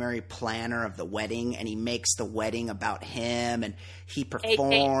primary planner of the wedding, and he makes the wedding about him, and he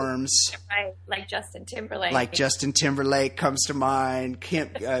performs. Right, like Justin Timberlake. Like Justin Timberlake comes to mind.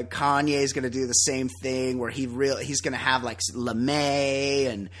 Kanye's going to do the same thing, where he's going to have like LeMay,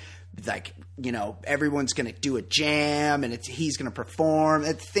 and like, you know, everyone's going to do a jam, and he's going to perform.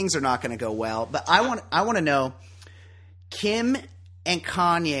 Things are not going to go well. But I want to know, Kim and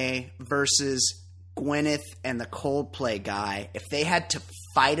Kanye versus Gwyneth and the Coldplay guy, if they had to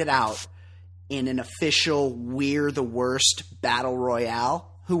fight it out in an official We're the Worst battle royale,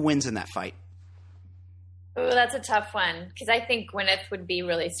 who wins in that fight? Oh, that's a tough one, because I think Gwyneth would be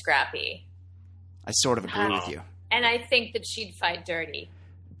really scrappy. I sort of agree with you. And I think that she'd fight dirty.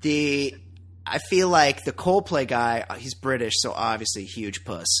 I feel like the Coldplay guy, he's British, so obviously huge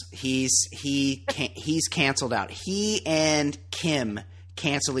puss. He's canceled out. He and Kim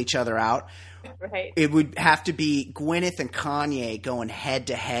cancel each other out. Right. It would have to be Gwyneth and Kanye going head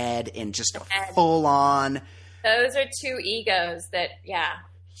to head in just a full on. Those are two egos that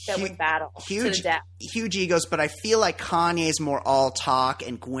would battle to the death. Huge egos, but I feel like Kanye's more all talk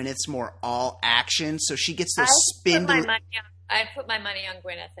and Gwyneth's more all action. So she gets those spindly. I'd put my money on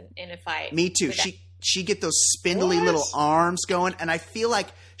Gwyneth in a fight. Me too. She get those spindly little arms going, and I feel like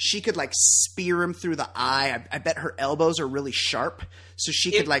she could like spear him through the eye. I bet her elbows are really sharp, so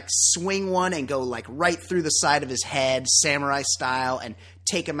she could like swing one and go like right through the side of his head, samurai style, and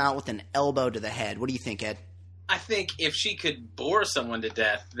take him out with an elbow to the head. What do you think, Ed? I think if she could bore someone to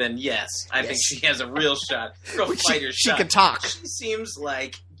death, then yes. I think she has a real shot. Real fighter shot. She could talk. She seems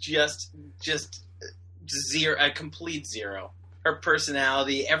like just zero, a complete zero. Her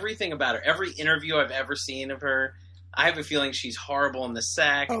personality, everything about her, every interview I've ever seen of her, I have a feeling she's horrible in the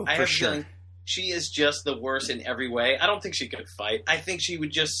sack. I have a feeling she is just the worst in every way. I don't think she could fight. I think she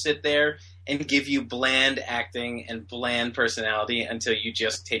would just sit there and give you bland acting and bland personality until you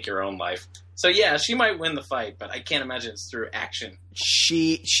just take your own life. So yeah, she might win the fight, but I can't imagine it's through action.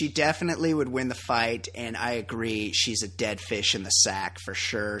 She definitely would win the fight, and I agree. She's a dead fish in the sack for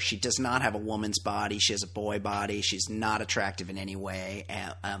sure. She does not have a woman's body. She has a boy body. She's not attractive in any way.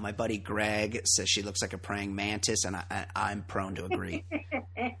 My buddy Greg says she looks like a praying mantis, and I'm prone to agree.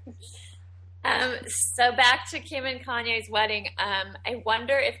 So back to Kim and Kanye's wedding. I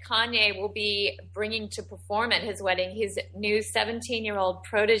wonder if Kanye will be bringing to perform at his wedding his new 17-year-old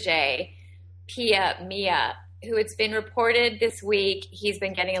protege, Pia Mia, who it's been reported this week he's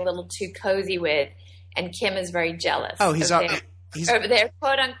been getting a little too cozy with, and Kim is very jealous. Oh, he's their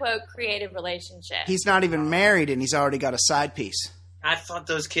quote-unquote creative relationship. He's not even married, and he's already got a side piece. I thought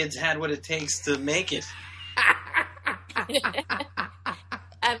those kids had what it takes to make it.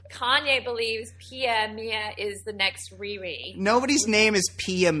 Kanye believes Pia Mia is the next Riri. Nobody's name is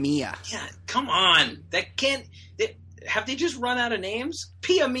Pia Mia. Yeah, come on. That can't... Have they just run out of names?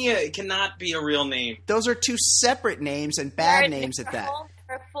 Pia Mia cannot be a real name. Those are two separate names and bad names at that.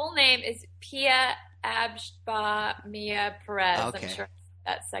 Her full name is Pia Abshba Mia Perez. Okay. I'm sure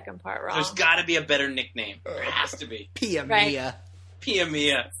that second part wrong. There's got to be a better nickname. There has to be. Pia Mia. Pia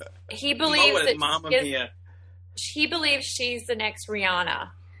Mia. He believes that Mama Mia. He believes she's the next Rihanna.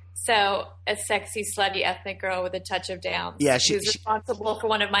 So, a sexy, slutty ethnic girl with a touch of downs. Yeah, she's responsible for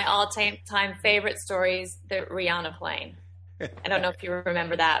one of my all-time favorite stories, the Rihanna plane. I don't know if you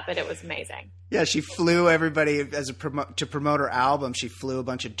remember that, but it was amazing. Yeah, she flew everybody to promote her album. She flew a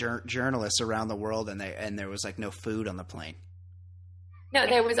bunch of journalists around the world, and there was like no food on the plane. No,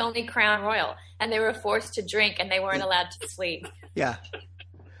 there was only Crown Royal, and they were forced to drink, and they weren't allowed to sleep. Yeah.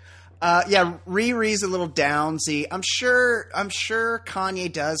 Riri's a little downsy. I'm sure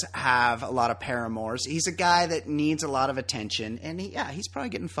Kanye does have a lot of paramours. He's a guy that needs a lot of attention, and he's probably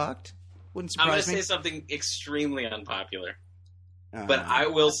getting fucked. Wouldn't surprise me. I'm going to say something extremely unpopular. But I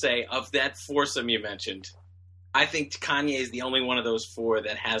will say, of that foursome you mentioned, I think Kanye is the only one of those four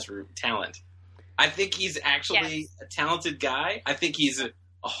that has talent. I think he's actually a talented guy. I think he's a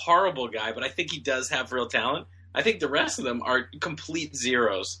horrible guy, but I think he does have real talent. I think the rest of them are complete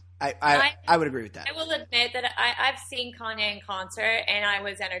zeros. I would agree with that. I will admit that I've seen Kanye in concert, and I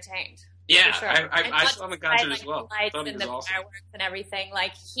was entertained. Yeah, for sure. I saw him in concert like, as well. Lights Thought he and was the awesome. fireworks and everything.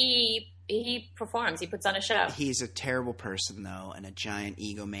 Like he performs. He puts on a show. He's a terrible person though, and a giant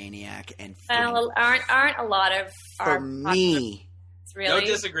egomaniac. And Well, aren't a lot of for me, really?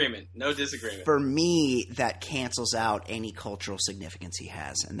 No disagreement. For me, that cancels out any cultural significance he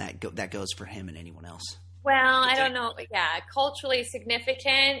has, and that goes for him and anyone else. Well, I don't know. Yeah, culturally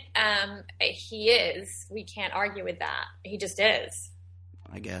significant. He is. We can't argue with that. He just is.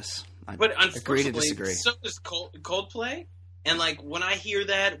 I guess. But agree to unfortunately, disagree. so does Coldplay. And like when I hear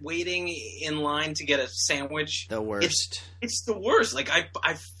that waiting in line to get a sandwich, The worst. It's the worst. Like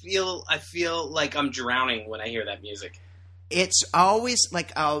I feel like I'm drowning when I hear that music. It's always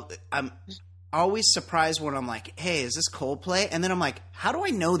like I'm always surprised when I'm like, hey, is this Coldplay? And then I'm like, how do I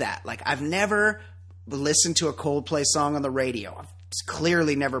know that? Like, I've never listened to a Coldplay song on the radio. I've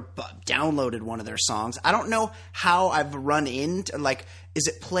clearly never downloaded one of their songs. I don't know how I've run into, like, is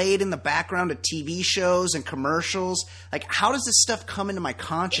it played in the background of TV shows and commercials? Like, how does this stuff come into my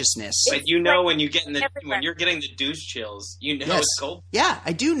consciousness? But you know, when you're getting the douche chills, you know it's Coldplay. Yeah,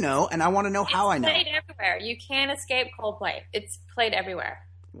 I do know, and I want to know how I know. It's played everywhere. You can't escape Coldplay. It's played everywhere.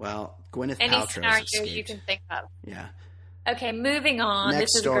 Well, Gwyneth Any Paltrow's scenario escaped. you can think of. Yeah. Okay, moving on. Next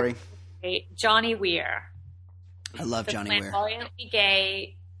this is story. Johnny Weir. I love The Johnny Weir. flamboyantly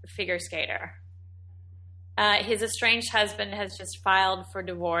gay figure skater. His estranged husband has just filed for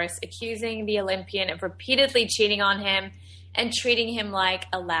divorce, accusing the Olympian of repeatedly cheating on him and treating him like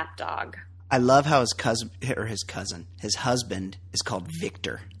a lapdog. I love how his husband is called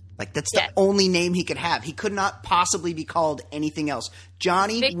Victor. Like, that's the only name he could have. He could not possibly be called anything else.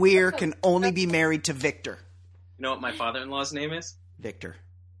 Johnny Victor. Weir can only be married to Victor. You know what my father-in-law's name is? Victor.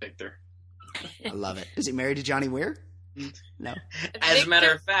 Victor. I love it. Is he married to Johnny Weir? No. As a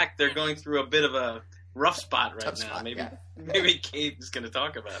matter of fact, they're going through a bit of a rough spot right Tough now. spot, Maybe Kate is going to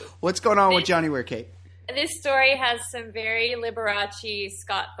talk about it. What's going on with Johnny Weir, Kate? This story has some very Liberace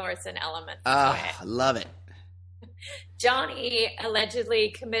Scott Thorson elements to it. I love it. Johnny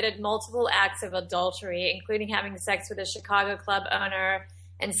allegedly committed multiple acts of adultery, including having sex with a Chicago club owner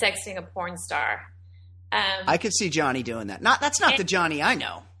and sexting a porn star. I could see Johnny doing that. That's not the Johnny I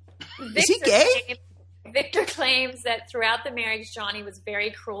know. Is he Victor gay? Victor claims that throughout the marriage, Johnny was very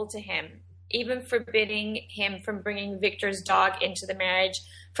cruel to him, even forbidding him from bringing Victor's dog into the marriage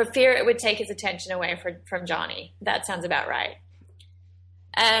for fear it would take his attention away from Johnny. That sounds about right.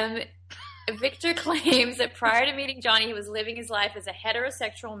 Victor claims that prior to meeting Johnny, he was living his life as a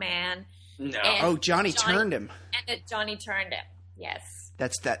heterosexual man. No. Johnny turned him. And that Johnny turned him. Yes.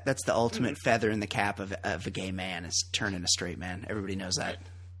 That's the ultimate feather in the cap of a gay man, is turning a straight man. Everybody knows that.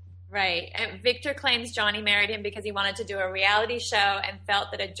 Right. And Victor claims Johnny married him because he wanted to do a reality show and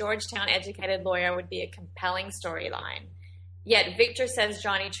felt that a Georgetown-educated lawyer would be a compelling storyline. Yet Victor says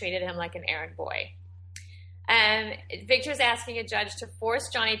Johnny treated him like an errand boy. And Victor's asking a judge to force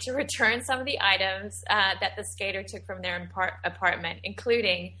Johnny to return some of the items that the skater took from their apartment,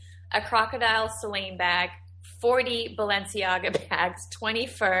 including a Crocodile Celine bag, 40 Balenciaga bags, 20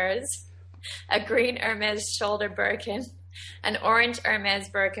 furs, a green Hermes shoulder Birkin, an orange Hermes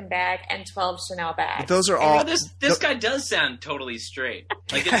Birkin bag, and 12 Chanel bags. Those are all. This guy does sound totally straight.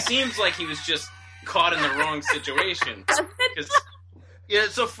 Like, it seems like he was just caught in the wrong situation. Yeah,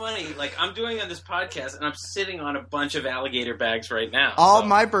 it's so funny. Like, I'm doing on this podcast, and I'm sitting on a bunch of alligator bags right now. All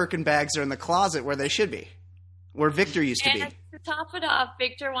my Birkin bags are in the closet where they should be, where Victor used to be. And to top it off,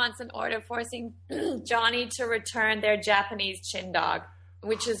 Victor wants an order forcing Johnny to return their Japanese chin dog,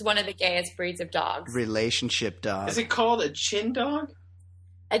 which is one of the gayest breeds of dogs. Relationship dog. Is it called a chin dog?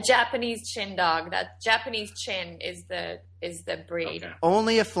 A Japanese chin dog. That Japanese chin is the breed. Okay.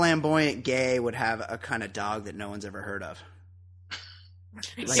 Only a flamboyant gay would have a kind of dog that no one's ever heard of.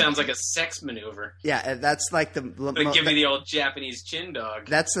 Sounds like a sex maneuver. Yeah, that's like But give me the old Japanese chin dog.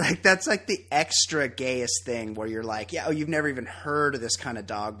 That's like the extra gayest thing where you're like, yeah, you've never even heard of this kind of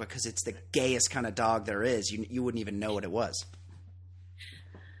dog because it's the gayest kind of dog there is. You wouldn't even know what it was.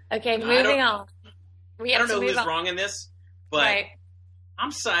 Okay, moving on. I don't know who's wrong in this, but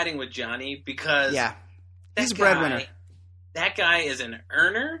I'm siding with Johnny because he's a breadwinner. That guy is an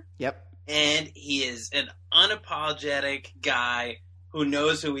earner. Yep. And he is an unapologetic guy who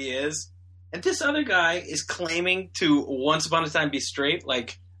knows who he is. And this other guy is claiming to once upon a time be straight.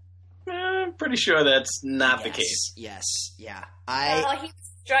 Like, I'm pretty sure that's not the case. Yes, yeah. Well, he's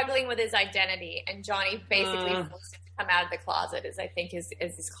struggling with his identity, and Johnny basically forced him to come out of the closet, is I think is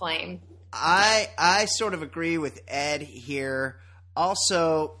his claim. I sort of agree with Ed here.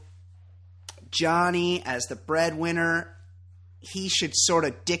 Also, Johnny, as the breadwinner, he should sort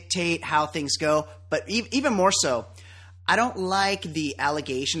of dictate how things go. But even more so, I don't like the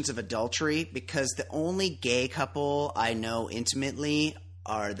allegations of adultery because the only gay couple I know intimately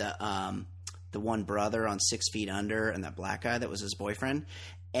are the one brother on 6 Feet Under and that black guy that was his boyfriend.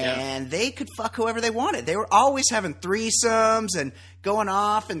 And they could fuck whoever they wanted. They were always having threesomes and going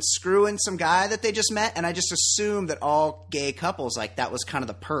off and screwing some guy that they just met. And I just assumed that all gay couples, like, that was kind of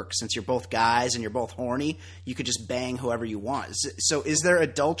the perk. Since you're both guys and you're both horny, you could just bang whoever you want. So is there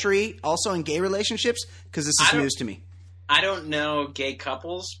adultery also in gay relationships? Because this is news to me. I don't know gay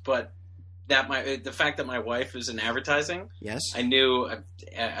couples, but the fact that my wife is in advertising, yes, I knew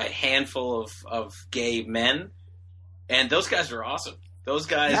a handful of gay men, and those guys were awesome. Those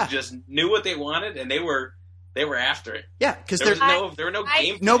guys just knew what they wanted, and they were after it. Yeah, because there were no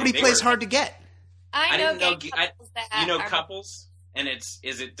game. Nobody plays hard to get. I know couples, and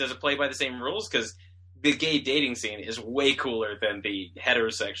does it play by the same rules? Because the gay dating scene is way cooler than the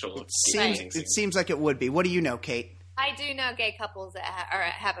heterosexual dating scene. It seems like it would be. What do you know, Kate? I do know gay couples that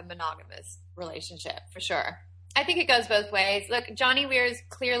have a monogamous relationship, for sure. I think it goes both ways. Look, Johnny Weir is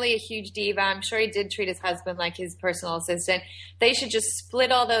clearly a huge diva. I'm sure he did treat his husband like his personal assistant. They should just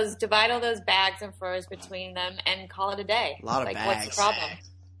divide all those bags and furs between them and call it a day. A lot of bags. What's the problem?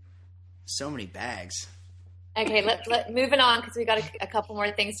 So many bags. Okay, moving on because we got a couple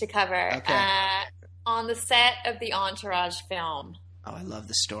more things to cover. Okay. On the set of the Entourage film. Oh, I love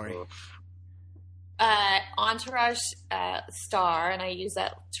the story. Entourage star, and I use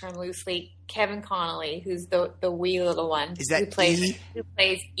that term loosely, Kevin Connolly, who's the wee little one. Is that who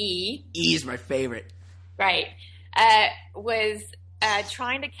plays E? E is my favorite. Right. Was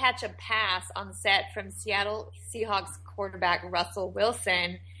trying to catch a pass on set from Seattle Seahawks quarterback Russell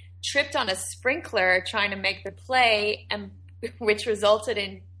Wilson, tripped on a sprinkler trying to make the play, and which resulted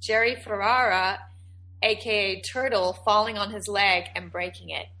in Jerry Ferrara, a.k.a. Turtle, falling on his leg and breaking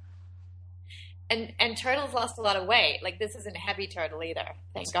it. And Turtle's lost a lot of weight. Like, this isn't heavy Turtle either.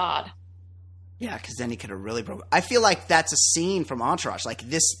 Thank God. Yeah, because then he could have really broken. I feel like that's a scene from Entourage. Like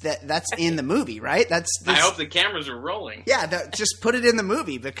that's in the movie, right? I hope the cameras are rolling. Yeah, just put it in the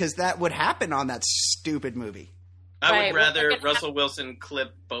movie because that would happen on that stupid movie. I would rather Russell Wilson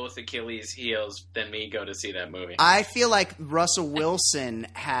clip both Achilles' heels than me go to see that movie. I feel like Russell Wilson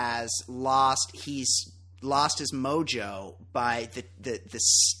he's lost his mojo by the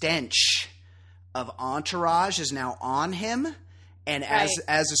stench of Entourage is now on him, and as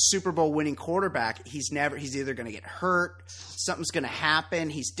a Super Bowl winning quarterback, he's either going to get hurt, something's going to happen.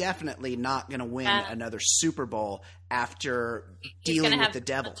 He's definitely not going to win another Super Bowl after dealing with the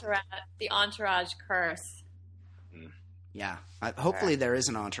devil. The Entourage curse. Yeah, hopefully there is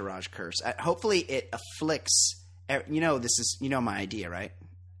an Entourage curse. Hopefully it afflicts. This is my idea, right?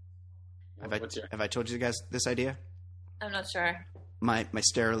 Have I told you guys this idea? I'm not sure. My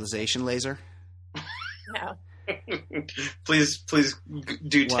sterilization laser. No. Please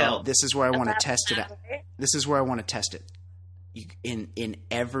do tell. This is where I want to test it. This is where I want to test it. In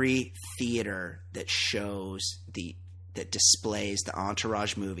every theater that displays the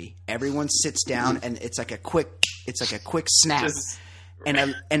Entourage movie, everyone sits down and it's like a quick snap,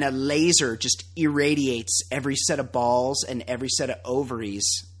 and a laser just irradiates every set of balls and every set of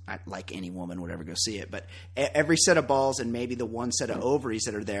ovaries. Not like any woman would ever go see it, but every set of balls and maybe the one set of ovaries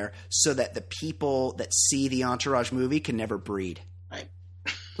that are there, so that the people that see the Entourage movie can never breed. Right?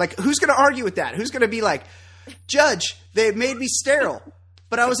 Like, who's going to argue with that? Who's going to be like, Judge, they made me sterile,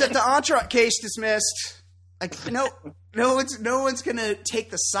 but I was at the Entourage. Case dismissed. Like, no one's going to take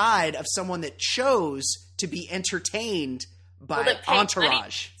the side of someone that chose to be entertained by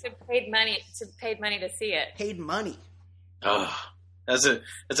Entourage. Paid money to see it. Paid money. Oh. That's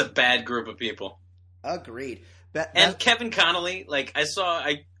a bad group of people. Agreed. And Kevin Connolly, like I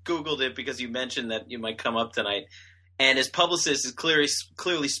Googled it because you mentioned that you might come up tonight, and his publicist is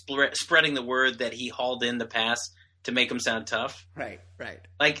clearly spreading the word that he hauled in the pass to make him sound tough. Right.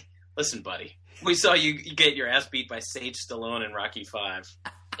 Like, listen, buddy, we saw you get your ass beat by Sage Stallone in Rocky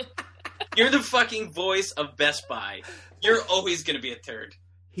V. You're the fucking voice of Best Buy. You're always going to be a turd.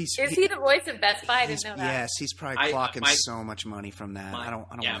 Is he the voice of Best Buy? I didn't know that. Yes, he's probably clocking so much money from that. I don't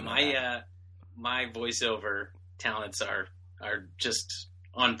want to know that. My voiceover talents are just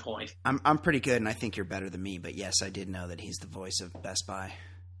on point. I'm pretty good, and I think you're better than me. But yes, I did know that he's the voice of Best Buy.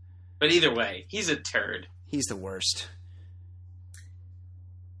 But either way, he's a turd. He's the worst.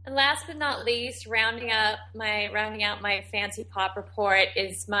 And last but not least, rounding out my fancy pop report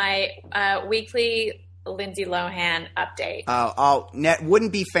is my weekly Lindsay Lohan update.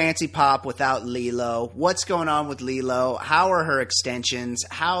 Wouldn't be fancy pop without Lilo. What's going on with Lilo? How are her extensions?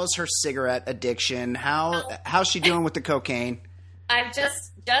 How's her cigarette addiction? How's she doing with the cocaine? I've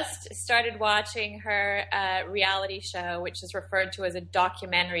just started watching her reality show, which is referred to as a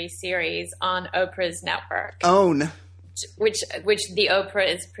documentary series on Oprah's network. OWN. Which the Oprah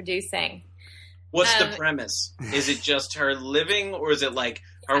is producing. What's the premise? Is it just her living, or is it like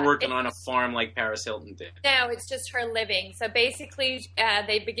her working on a farm like Paris Hilton did? No, it's just her living. So basically,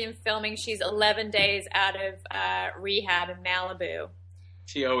 they begin filming. She's 11 days out of rehab in Malibu.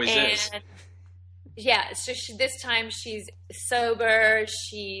 She always is. Yeah, so this time she's sober.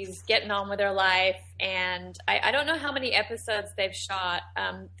 She's getting on with her life. And I don't know how many episodes they've shot.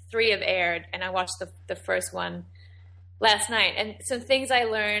 3 have aired, and I watched the first one last night. And some things I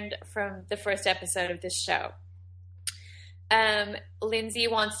learned from the first episode of this show. Lindsay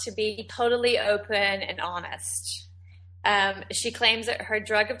wants to be totally open and honest. She claims that her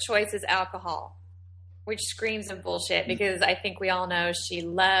drug of choice is alcohol, which screams of bullshit because I think we all know she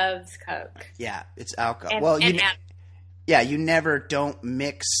loves Coke. Yeah, it's alcohol. You never don't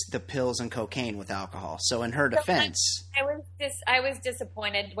mix the pills and cocaine with alcohol. So in her defense, I was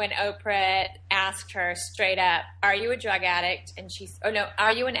disappointed when Oprah asked her straight up, "Are you a drug addict?" And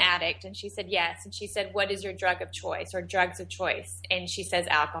are you an addict? And she said yes. And she said, "What is your drug of choice or drugs of choice?" And she says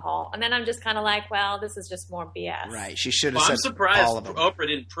alcohol. And then I'm just kind of like, well, this is just more BS. Right? She should have said. I'm surprised all of them. Oprah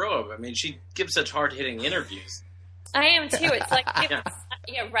didn't probe. I mean, she gives such hard-hitting interviews. I am too. It's like,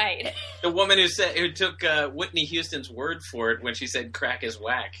 yeah, right. The woman who took Whitney Houston's word for it when she said crack is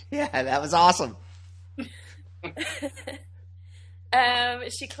whack. Yeah, that was awesome. She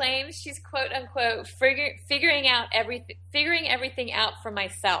claims she's quote unquote figuring everything out for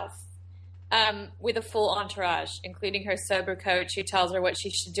myself, with a full entourage, including her sober coach who tells her what she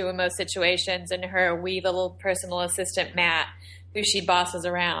should do in most situations, and her wee little personal assistant Matt, who she bosses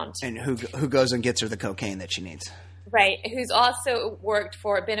around, and who goes and gets her the cocaine that she needs. Right, who's also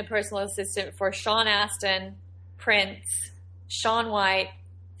been a personal assistant for Sean Astin, Prince, Shaun White,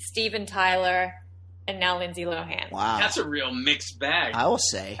 Steven Tyler, and now Lindsay Lohan. Wow. That's a real mixed bag. I will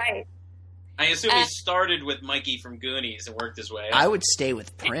say. Right. I assume he started with Mikey from Goonies and worked his way up. I would stay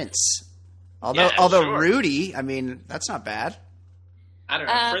with Prince. Although sure. Rudy, I mean, that's not bad. I don't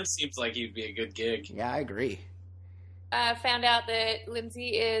know. Prince seems like he'd be a good gig. Yeah, I agree. Found out that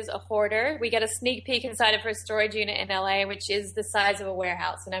Lindsay is a hoarder. We get a sneak peek inside of her storage unit in LA, which is the size of a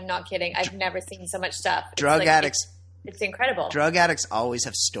warehouse. And I'm not kidding. I've never seen so much stuff. Drug addicts. It's incredible. Drug addicts always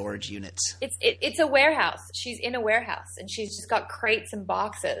have storage units. It's a warehouse. She's in a warehouse, and she's just got crates and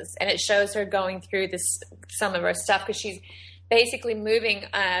boxes. And it shows her going through some of her stuff because she's basically moving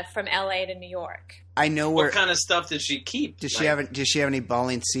from LA to New York. I know what kind of stuff did she keep? Does she have any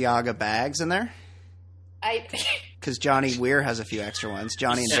Balenciaga bags in there? Because Johnny Weir has a few extra ones.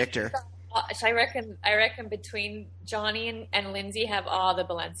 Johnny and Victor. I reckon between Johnny and Lindsay have all the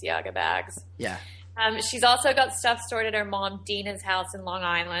Balenciaga bags. Yeah. She's also got stuff stored at her mom Dina's house in Long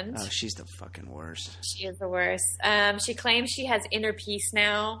Island. Oh, she's the fucking worst. She is the worst. She claims she has inner peace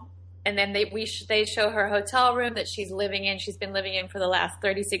now, and then they show her hotel room that she's living in. She's been living in for the last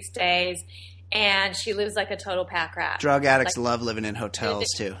 36 days, and she lives like a total pack rat. Drug addicts love living in hotels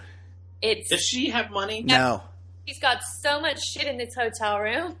too. Does she have money? No. She's got so much shit in this hotel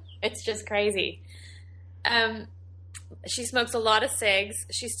room. It's just crazy. She smokes a lot of cigs.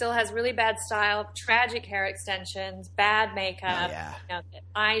 She still has really bad style, tragic hair extensions, bad makeup. Oh, yeah.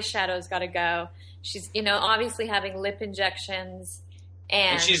 Eyeshadow's got to go. She's, obviously having lip injections.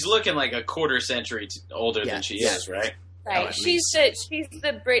 And she's looking like a quarter century older than she is, right? Right. Oh, she's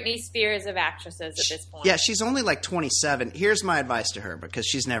the Britney Spears of actresses at this point. Yeah, she's only like 27. Here's my advice to her, because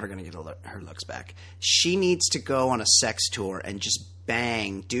she's never going to get her looks back. She needs to go on a sex tour and just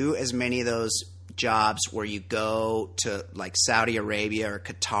do as many of those jobs where you go to like Saudi Arabia or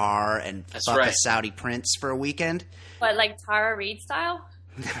Qatar and fuck a Saudi prince for a weekend. What, like Tara Reid style?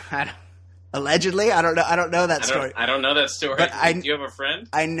 Allegedly, I don't know that story. I don't know that story. But do you have a friend?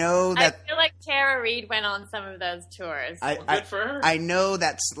 I know that. I feel like Tara Reid went on some of those tours. Good for her. I know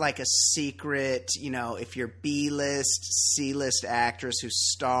that's like a secret. If you're B-list, C-list actress whose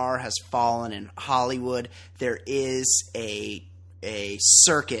star has fallen in Hollywood, there is a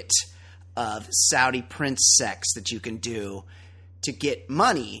circuit of Saudi prince sex that you can do to get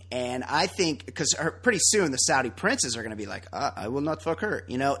money. And I think because pretty soon the Saudi princes are going to be like, I will not fuck her.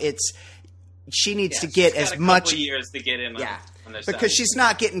 She needs to get as much years to get in. Yeah, on their because she's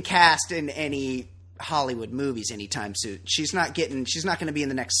not getting cast in any Hollywood movies anytime soon. She's not going to be in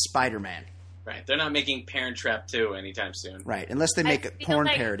the next Spider-Man. Right. They're not making Parent Trap 2 anytime soon. Right. Unless they make a porn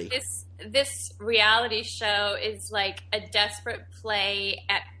parody. This reality show is like a desperate play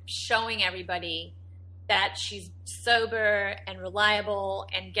at showing everybody that she's sober and reliable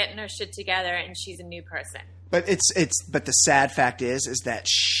and getting her shit together, and she's a new person. But but the sad fact is that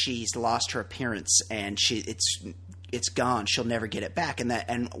she's lost her appearance and it's gone. She'll never get it back,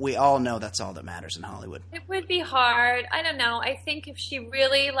 and we all know that's all that matters in Hollywood. It would be hard. I don't know. I think if she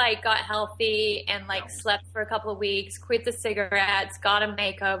really got healthy and slept for a couple of weeks, quit the cigarettes, got a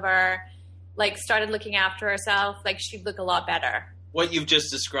makeover, started looking after herself, she'd look a lot better. What you've just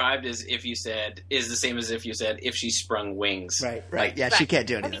described is the same as if you said if she sprung wings. Right. Yeah, she can't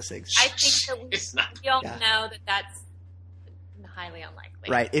do any of those things. I think that we all know that that's highly unlikely.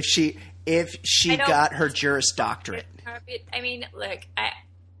 Right. If she got her Juris Doctorate. I mean, look,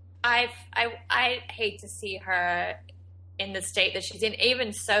 I hate to see her in the state that she's in.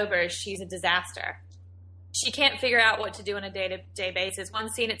 Even sober, she's a disaster. She can't figure out what to do on a day-to-day basis. One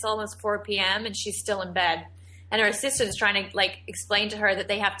scene, it's almost 4 p.m. and she's still in bed. And her assistant's trying to explain to her that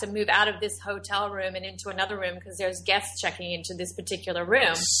they have to move out of this hotel room and into another room because there's guests checking into this particular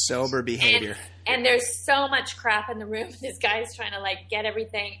room. Sober behavior. And there's so much crap in the room. This guy's trying to get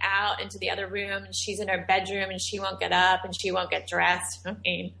everything out into the other room, and she's in her bedroom and she won't get up and she won't get dressed. I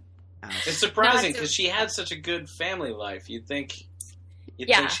mean, it's surprising because she had such a good family life. You'd think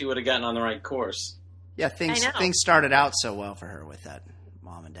she would have gotten on the right course. Yeah, things started out so well for her with that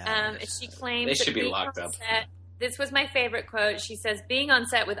mom and dad. She claims they should be locked up. This was my favorite quote. She says, "Being on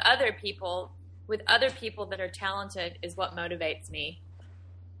set with other people that are talented is what motivates me."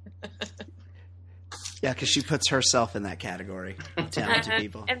 Yeah, because she puts herself in that category of talented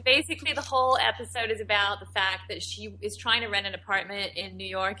people. And basically the whole episode is about the fact that she is trying to rent an apartment in New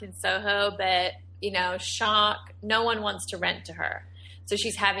York in Soho, but, shock, no one wants to rent to her. So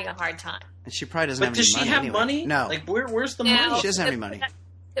she's having a hard time. And she probably doesn't have any money. But does she have money? No. Where's the money? She doesn't have any money.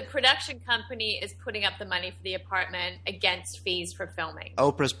 The production company is putting up the money for the apartment against fees for filming.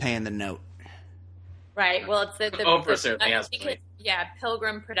 Oprah's paying the note. Right. Well, it's the Oprah certainly has money. Yeah,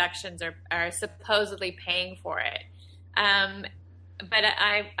 Pilgrim Productions are supposedly paying for it. But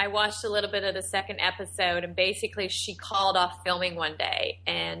I watched a little bit of the second episode, and basically she called off filming one day,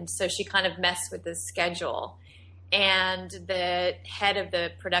 and so she kind of messed with the schedule. And the head of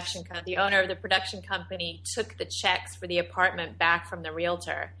the production company, the owner of the production company, took the checks for the apartment back from the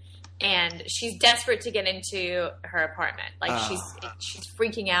realtor. And she's desperate to get into her apartment. She's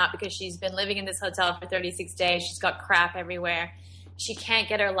freaking out because she's been living in this hotel for 36 days. She's got crap everywhere. She can't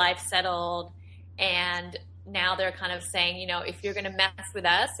get her life settled. And now they're kind of saying, if you're going to mess with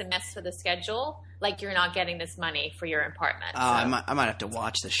us and mess with the schedule, you're not getting this money for your apartment. Oh, so I might have to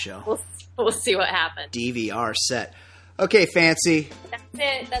watch this show. We'll see what happens. DVR set. Okay, Fancy. That's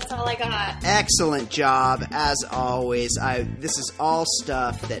it. That's all I got. Excellent job, as always. This is all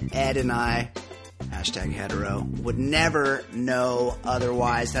stuff that Ed and I, #hetero, would never know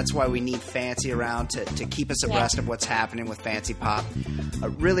otherwise. That's why we need Fancy around to keep us abreast of what's happening with Fancy Pop. I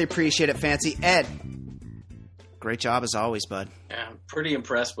really appreciate it, Fancy. Ed, great job as always, bud. Yeah, I'm pretty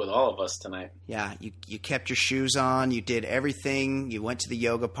impressed with all of us tonight. Yeah, you kept your shoes on. You did everything. You went to the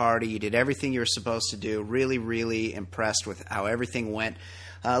yoga party. You did everything you were supposed to do. Really, really impressed with how everything went.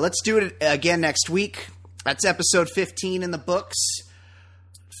 Let's do it again next week. That's episode 15 in the books.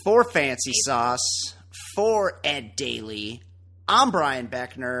 For Fancy Sauce, for Ed Daly, I'm Brian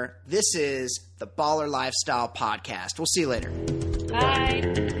Beckner. This is the Baller Lifestyle Podcast. We'll see you later.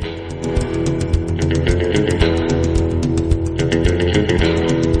 Bye.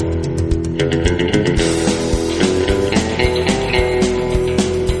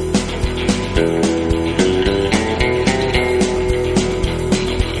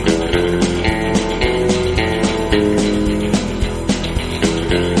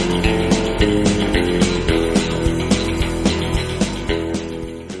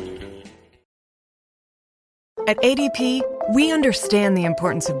 At ADP, we understand the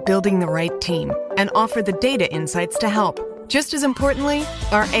importance of building the right team and offer the data insights to help. Just as importantly,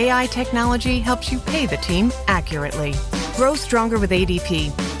 our AI technology helps you pay the team accurately. Grow stronger with ADP.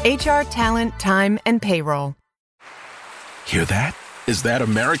 HR, talent, time, and payroll. Hear that? Is that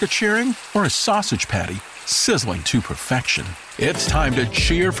America cheering or a sausage patty sizzling to perfection? It's time to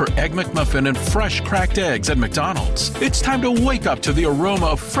cheer for Egg McMuffin and fresh cracked eggs at McDonald's. It's time to wake up to the aroma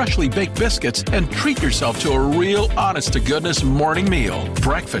of freshly baked biscuits and treat yourself to a real honest-to-goodness morning meal.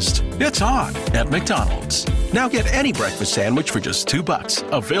 Breakfast, it's on at McDonald's. Now get any breakfast sandwich for just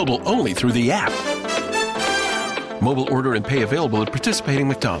 $2. Available only through the app. Mobile order and pay available at participating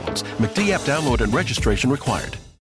McDonald's. McD app download and registration required.